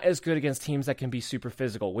are not as good against teams that can be super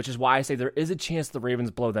physical, which is why I say there is a chance the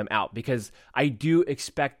Ravens blow them out, because I do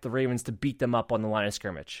expect the Ravens to beat them up on the line of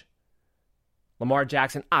scrimmage. Lamar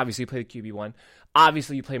Jackson, obviously, played the QB1.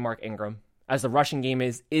 Obviously, you play Mark Ingram, as the rushing game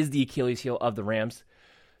is the Achilles heel of the Rams.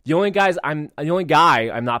 The only guy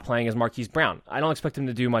I'm not playing is Marquise Brown. I don't expect him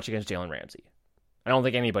to do much against Jalen Ramsey. I don't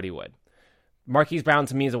think anybody would. Marquise Brown,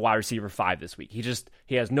 to me, is a wide receiver 5 this week.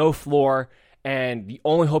 He has no floor, and the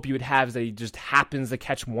only hope you would have is that he just happens to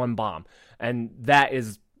catch one bomb. And that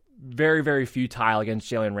is very, very futile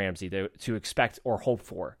against Jalen Ramsey to expect or hope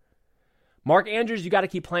for. Mark Andrews, you got to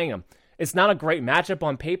keep playing him. It's not a great matchup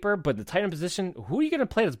on paper, but the tight end position, who are you going to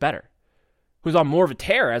play that's better? Who's on more of a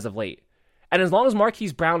tear as of late? And as long as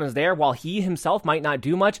Marquise Brown is there, while he himself might not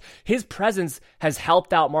do much, his presence has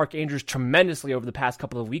helped out Mark Andrews tremendously over the past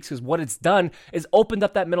couple of weeks, because what it's done is opened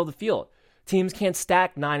up that middle of the field. Teams can't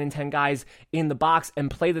stack 9 and 10 guys in the box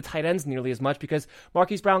and play the tight ends nearly as much, because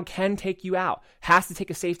Marquise Brown can take you out, has to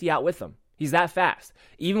take a safety out with him. He's that fast.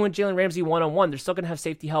 Even with Jalen Ramsey one-on-one, they're still going to have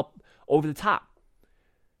safety help over the top.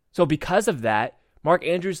 So because of that, Mark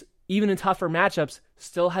Andrews, even in tougher matchups,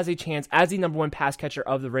 still has a chance as the number 1 pass catcher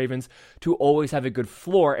of the Ravens to always have a good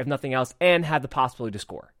floor, if nothing else, and have the possibility to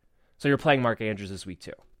score. So you're playing Mark Andrews this week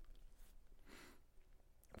too.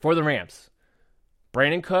 For the Rams,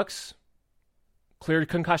 Brandon Cooks, cleared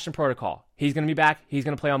concussion protocol. He's going to be back. He's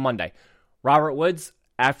going to play on Monday. Robert Woods,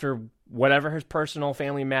 after whatever his personal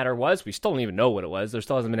family matter was, we still don't even know what it was. There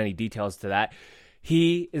still hasn't been any details to that.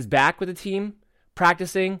 He is back with the team,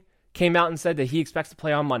 practicing, came out and said that he expects to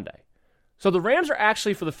play on Monday. So the Rams are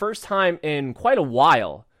actually, for the first time in quite a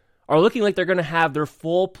while, are looking like they're going to have their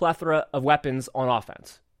full plethora of weapons on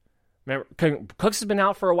offense. Remember, Cooks has been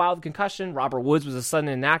out for a while with concussion. Robert Woods was a sudden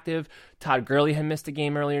inactive. Todd Gurley had missed a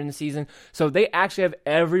game earlier in the season. So they actually have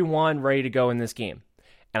everyone ready to go in this game.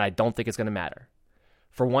 And I don't think it's going to matter.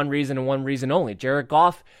 For one reason and one reason only. Jared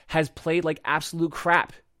Goff has played like absolute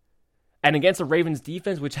crap. And against the Ravens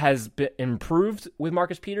defense, which has been improved with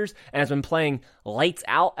Marcus Peters and has been playing lights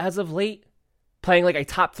out as of late, playing like a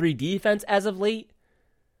top 3 defense as of late,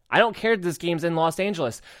 I don't care that this game's in Los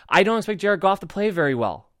Angeles. I don't expect Jared Goff to play very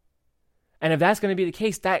well. And if that's going to be the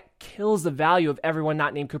case, that kills the value of everyone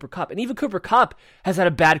not named Cooper Kupp. And even Cooper Kupp has had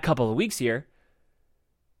a bad couple of weeks here.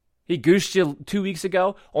 He goosed you 2 weeks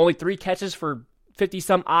ago, only 3 catches for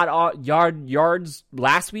 50-some odd yards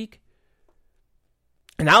last week.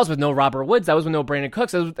 And that was with no Robert Woods. That was with no Brandon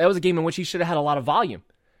Cooks. That was a game in which he should have had a lot of volume.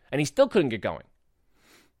 And he still couldn't get going.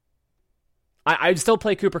 I'd still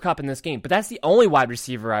play Cooper Kupp in this game, but that's the only wide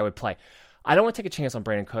receiver I would play. I don't want to take a chance on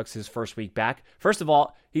Brandon Cooks his first week back. First of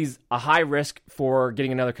all, he's a high risk for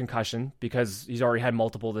getting another concussion because he's already had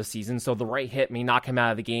multiple this season, so the right hit may knock him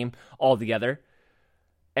out of the game altogether.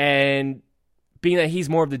 And being that he's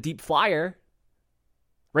more of the deep flyer,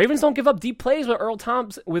 Ravens don't give up deep plays with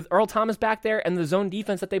Earl Thomas back there and the zone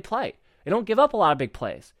defense that they play. They don't give up a lot of big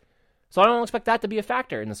plays. So I don't expect that to be a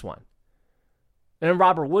factor in this one. And then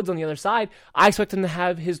Robert Woods on the other side, I expect him to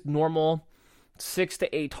have his normal 6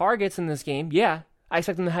 to 8 targets in this game. Yeah, I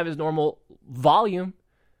expect him to have his normal volume,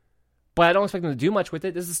 but I don't expect him to do much with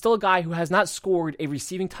it. This is still a guy who has not scored a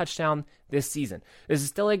receiving touchdown this season. This is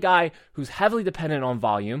still a guy who's heavily dependent on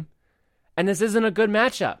volume, and this isn't a good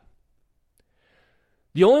matchup.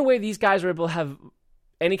 The only way these guys are able to have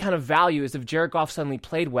any kind of value is if Jared Goff suddenly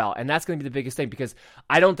played well, and that's going to be the biggest thing because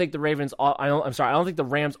I don't think the Rams'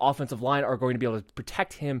 offensive line are going to be able to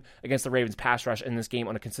protect him against the Ravens' pass rush in this game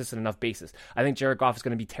on a consistent enough basis. I think Jared Goff is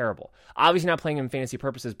going to be terrible. Obviously not playing him in fantasy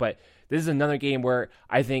purposes, but this is another game where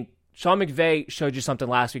I think Sean McVay showed you something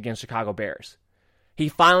last week against Chicago Bears. He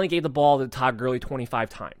finally gave the ball to Todd Gurley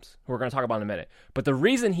 25 times, who we're going to talk about in a minute. But the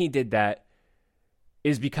reason he did that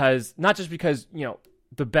is because, not just because,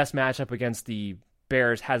 the best matchup against the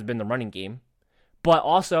Bears has been the running game, but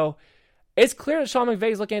also it's clear that Sean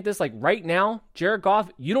McVay is looking at this like right now, Jared Goff,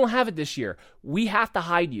 you don't have it this year. We have to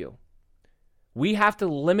hide you. We have to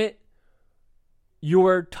limit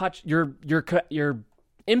your touch, your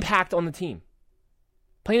impact on the team.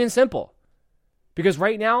 Plain and simple. Because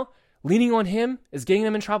right now, leaning on him is getting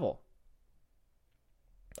them in trouble.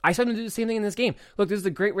 I expect them to do the same thing in this game. Look, this is a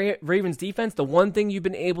great Ravens defense. The one thing you've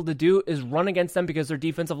been able to do is run against them because their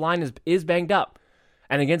defensive line is banged up.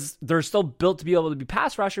 And they're still built to be able to be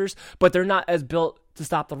pass rushers, but they're not as built to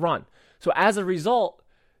stop the run. So as a result,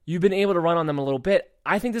 you've been able to run on them a little bit.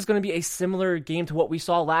 I think this is going to be a similar game to what we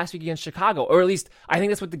saw last week against Chicago, or at least I think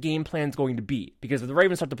that's what the game plan is going to be, because if the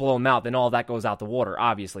Ravens start to blow them out, then all that goes out the water,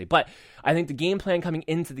 obviously. But I think the game plan coming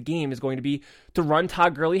into the game is going to be to run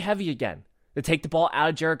Todd Gurley heavy again, to take the ball out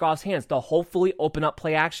of Jared Goff's hands, to hopefully open up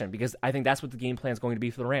play action, because I think that's what the game plan is going to be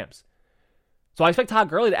for the Rams. So I expect Todd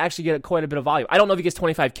Gurley to actually get quite a bit of volume. I don't know if he gets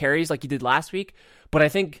 25 carries like he did last week, but I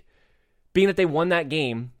think being that they won that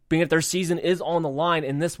game, being that their season is on the line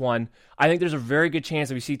in this one, I think there's a very good chance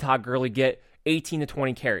that we see Todd Gurley get 18 to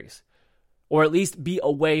 20 carries, or at least be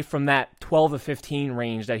away from that 12 to 15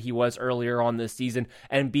 range that he was earlier on this season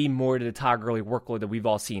and be more to the Todd Gurley workload that we've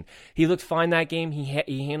all seen. He looked fine that game.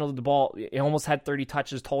 He handled the ball. He almost had 30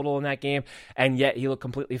 touches total in that game, and yet he looked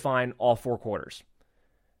completely fine all 4 quarters.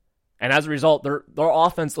 And as a result, their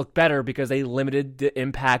offense looked better because they limited the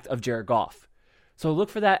impact of Jared Goff. So look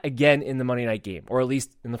for that again in the Monday night game, or at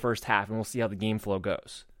least in the first half, and we'll see how the game flow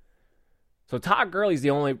goes. So Todd Gurley is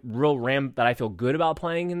the only real Ram that I feel good about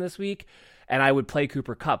playing in this week, and I would play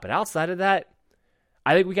Cooper Kupp. But outside of that,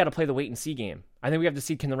 I think we got to play the wait-and-see game. I think we have to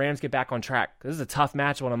see, can the Rams get back on track? This is a tough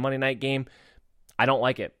matchup on a Monday night game. I don't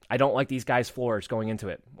like it. I don't like these guys' floors going into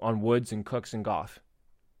it on Woods and Cooks and Goff.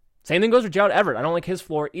 Same thing goes with Gerald Everett. I don't like his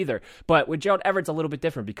floor either. But with Gerald Everett, it's a little bit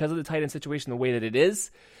different because of the tight end situation the way that it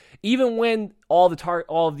is. Even when all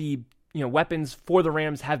the weapons for the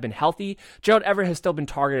Rams have been healthy, Gerald Everett has still been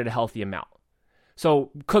targeted a healthy amount.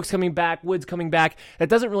 So Cook's coming back, Woods coming back. That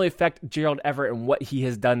doesn't really affect Gerald Everett and what he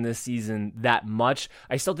has done this season that much.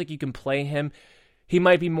 I still think you can play him. He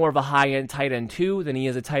might be more of a high-end tight end 2 than he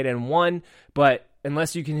is a tight end 1, but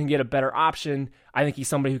unless you can get a better option, I think he's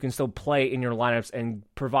somebody who can still play in your lineups and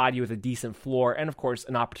provide you with a decent floor and, of course,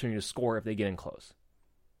 an opportunity to score if they get in close.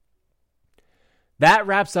 That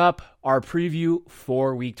wraps up our preview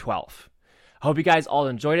for Week 12. I hope you guys all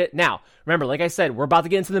enjoyed it. Now, remember, like I said, we're about to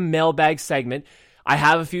get into the mailbag segment. I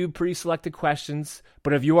have a few pre-selected questions,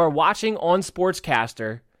 but if you are watching on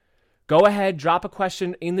Sportscaster, go ahead, drop a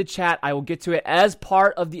question in the chat. I will get to it as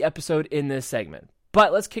part of the episode in this segment.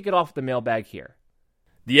 But let's kick it off with the mailbag here.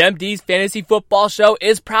 The MD's Fantasy Football Show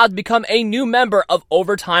is proud to become a new member of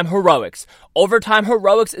Overtime Heroics. Overtime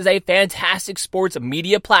Heroics is a fantastic sports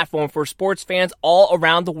media platform for sports fans all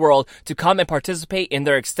around the world to come and participate in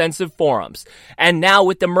their extensive forums. And now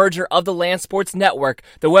with the merger of the Land Sports Network,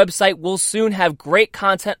 the website will soon have great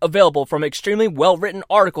content available, from extremely well-written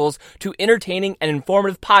articles to entertaining and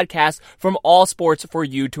informative podcasts from all sports for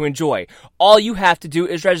you to enjoy. All you have to do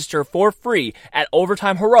is register for free at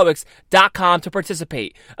overtimeheroics.com to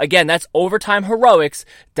participate. Again, that's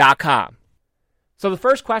overtimeheroics.com. So the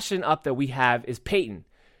first question up that we have is Peyton.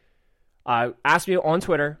 Asked me on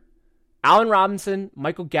Twitter, Allen Robinson,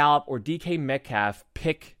 Michael Gallup, or DK Metcalf,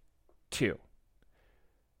 pick 2.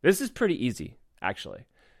 This is pretty easy, actually.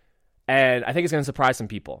 And I think it's going to surprise some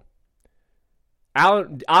people.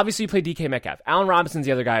 Obviously, you play DK Metcalf. Allen Robinson's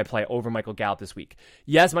the other guy I play over Michael Gallup this week.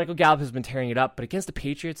 Yes, Michael Gallup has been tearing it up, but against the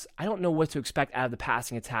Patriots, I don't know what to expect out of the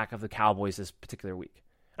passing attack of the Cowboys this particular week.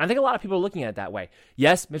 And I think a lot of people are looking at it that way.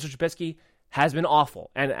 Yes, Mitchell Trubisky has been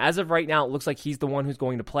awful. And as of right now, it looks like he's the one who's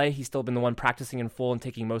going to play. He's still been the one practicing in full and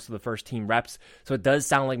taking most of the first team reps. So it does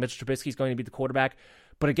sound like Mitchell Trubisky is going to be the quarterback.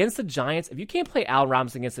 But against the Giants, if you can't play Allen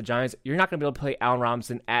Robinson against the Giants, you're not going to be able to play Allen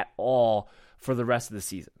Robinson at all for the rest of the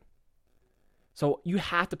season. So you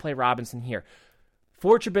have to play Robinson here.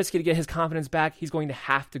 For Trubisky to get his confidence back, he's going to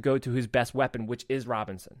have to go to his best weapon, which is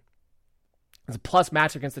Robinson. It's a plus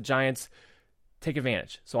match against the Giants. Take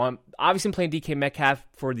advantage. So I'm obviously playing DK Metcalf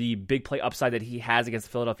for the big play upside that he has against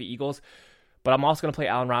the Philadelphia Eagles, but I'm also going to play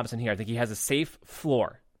Allen Robinson here. I think he has a safe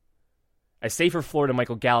floor. A safer floor than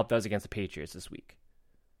Michael Gallup does against the Patriots this week.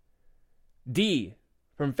 D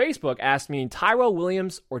from Facebook asked me Tyrell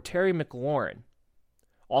Williams or Terry McLaurin.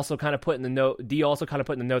 Also kind of put in the note, D also kind of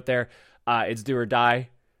put in the note there, it's do or die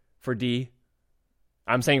for D.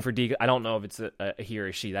 I'm saying for D, I don't know if it's a he or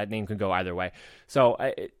a she. That name could go either way. So,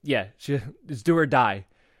 it's do or die.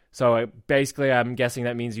 So, basically, I'm guessing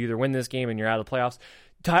that means you either win this game and you're out of the playoffs.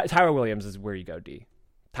 Tyrell Williams is where you go, D.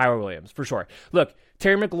 Tyrell Williams, for sure. Look,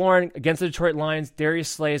 Terry McLaurin against the Detroit Lions, Darius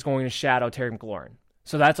Slay is going to shadow Terry McLaurin.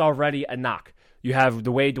 So, that's already a knock. You have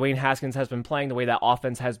the way Dwayne Haskins has been playing, the way that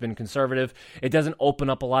offense has been conservative. It doesn't open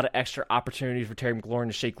up a lot of extra opportunities for Terry McLaurin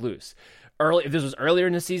to shake loose. If this was earlier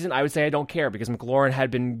in the season, I would say I don't care because McLaurin had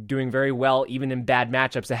been doing very well even in bad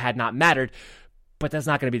matchups that had not mattered, but that's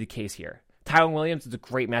not going to be the case here. Tyrell Williams is a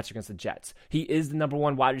great match against the Jets. He is the number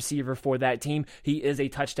one wide receiver for that team. He is a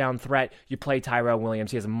touchdown threat. You play Tyrell Williams,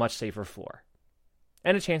 he has a much safer floor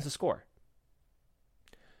and a chance to score.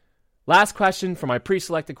 Last question for my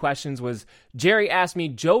pre-selected questions was, Jerry asked me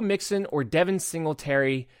Joe Mixon or Devin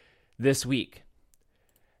Singletary this week.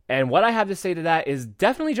 And what I have to say to that is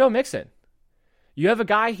definitely Joe Mixon. You have a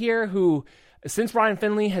guy here who, since Ryan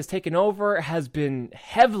Finley has taken over, has been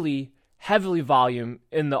heavily volume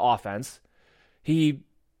in the offense. He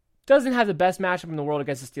doesn't have the best matchup in the world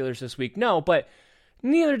against the Steelers this week, no, but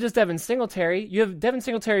neither does Devin Singletary. You have Devin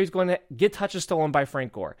Singletary who's going to get touches stolen by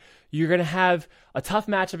Frank Gore. You're going to have a tough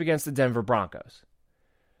matchup against the Denver Broncos.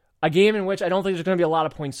 A game in which I don't think there's going to be a lot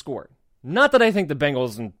of points scored. Not that I think the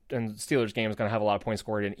Bengals and Steelers game is going to have a lot of points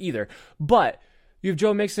scored in either, but you have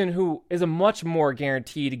Joe Mixon who is a much more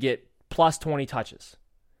guaranteed to get plus 20 touches.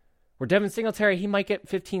 Where Devin Singletary, he might get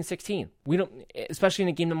 15, 16. We don't, especially in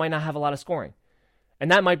a game that might not have a lot of scoring. And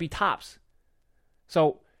that might be tops.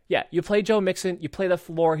 So, yeah, you play Joe Mixon, you play the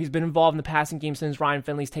floor. He's been involved in the passing game since Ryan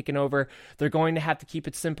Finley's taken over. They're going to have to keep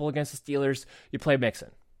it simple against the Steelers. You play Mixon.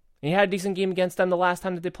 And he had a decent game against them the last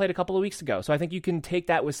time that they played a couple of weeks ago. So I think you can take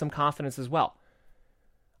that with some confidence as well.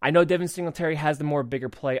 I know Devin Singletary has the more bigger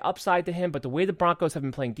play upside to him, but the way the Broncos have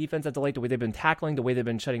been playing defense at the late, the way they've been tackling, the way they've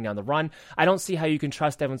been shutting down the run, I don't see how you can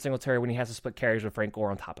trust Devin Singletary when he has to split carries with Frank Gore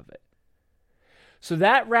on top of it. So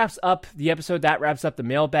that wraps up the episode. That wraps up the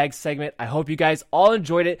mailbag segment. I hope you guys all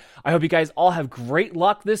enjoyed it. I hope you guys all have great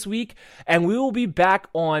luck this week. And we will be back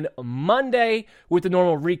on Monday with the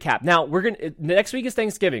normal recap. Now, next week is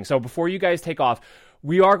Thanksgiving. So before you guys take off,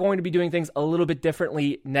 we are going to be doing things a little bit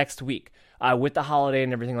differently next week with the holiday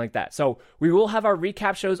and everything like that. So we will have our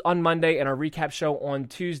recap shows on Monday and our recap show on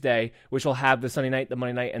Tuesday, which will have the Sunday night, the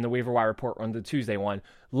Monday night, and the waiver wire report on the Tuesday one,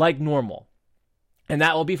 like normal. And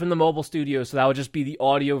that will be from the mobile studio, so that will just be the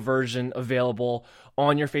audio version available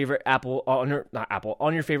on your favorite on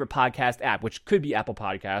your favorite podcast app, which could be Apple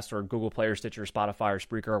Podcasts or Google Play or Stitcher, Spotify or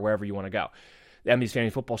Spreaker or wherever you want to go. The MD's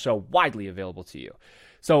Fantasy Football Show, widely available to you.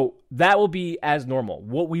 So that will be as normal.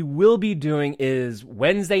 What we will be doing is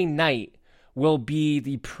Wednesday night will be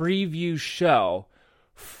the preview show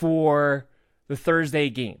for the Thursday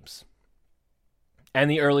games and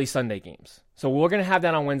the early Sunday games. So we're going to have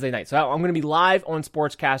that on Wednesday night. So I'm going to be live on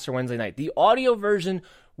Sportscaster Wednesday night. The audio version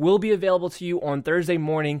will be available to you on Thursday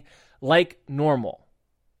morning like normal.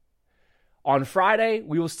 On Friday,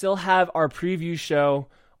 we will still have our preview show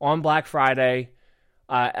on Black Friday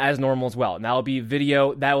as normal as well. And that will be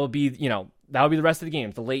video. That will be the rest of the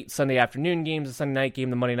games. The late Sunday afternoon games, the Sunday night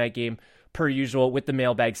game, the Monday night game, per usual with the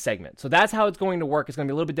mailbag segment. So that's how it's going to work. It's going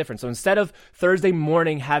to be a little bit different. So instead of Thursday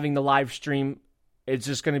morning having the live stream, it's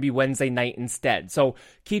just going to be Wednesday night instead. So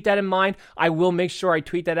keep that in mind. I will make sure I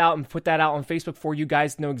tweet that out and put that out on Facebook for you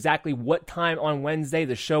guys to know exactly what time on Wednesday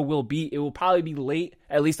the show will be. It will probably be late,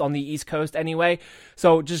 at least on the East Coast anyway.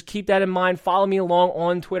 So just keep that in mind. Follow me along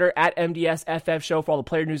on Twitter at MDSFF Show for all the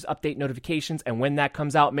player news update notifications. And when that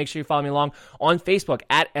comes out, make sure you follow me along on Facebook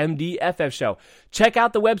at MDFF Show. Check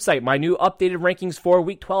out the website. My new updated rankings for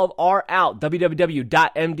Week 12 are out.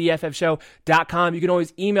 www.mdffshow.com. You can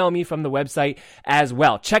always email me from the website as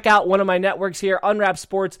well. Check out one of my networks here, Unwrap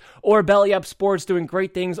Sports or Belly Up Sports, doing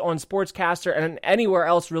great things on Sportscaster and anywhere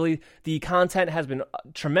else, really. The content has been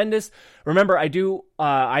tremendous. Remember, I do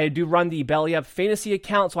run the Belly Up Fantasy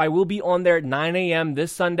account, so I will be on there at 9 a.m.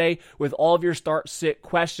 this Sunday with all of your start-sit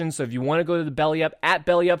questions. So if you want to go to the Belly Up, at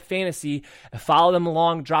Belly Up Fantasy, follow them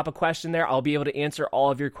along, drop a question there. I'll be able to answer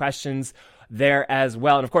all of your questions there as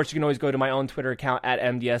well. And of course, you can always go to my own Twitter account at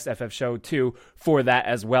MDSFF Show too for that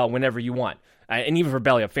as well, whenever you want. And even for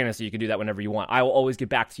Belly Up Fantasy, you can do that whenever you want. I will always get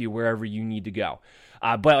back to you wherever you need to go.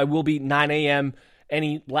 But I will be 9 a.m.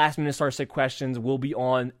 Any last-minute start-sit questions will be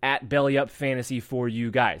on at Belly Up Fantasy for you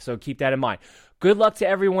guys. So keep that in mind. Good luck to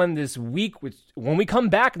everyone this week. When we come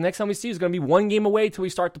back, the next time we see you is going to be one game away till we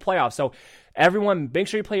start the playoffs. So everyone, make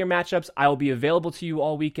sure you play your matchups. I will be available to you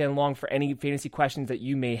all weekend long for any fantasy questions that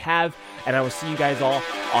you may have. And I will see you guys all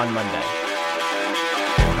on Monday.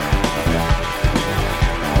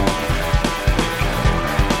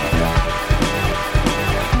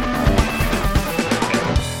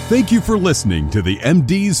 Thank you for listening to the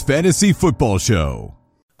MD's Fantasy Football Show.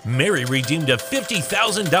 Mary redeemed a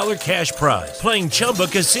 $50,000 cash prize playing Chumba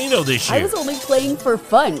Casino this year. I was only playing for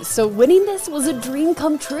fun, so winning this was a dream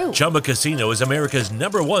come true. Chumba Casino is America's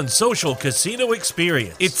 #1 social casino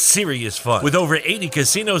experience. It's serious fun. With over 80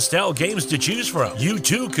 casino-style games to choose from, you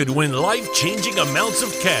too could win life-changing amounts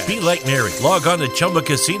of cash. Be like Mary. Log on to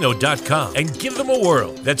ChumbaCasino.com and give them a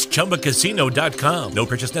whirl. That's ChumbaCasino.com. No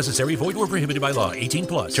purchase necessary. Void where prohibited by law.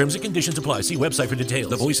 18+. Terms and conditions apply. See website for details.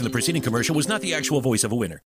 The voice in the preceding commercial was not the actual voice of a winner.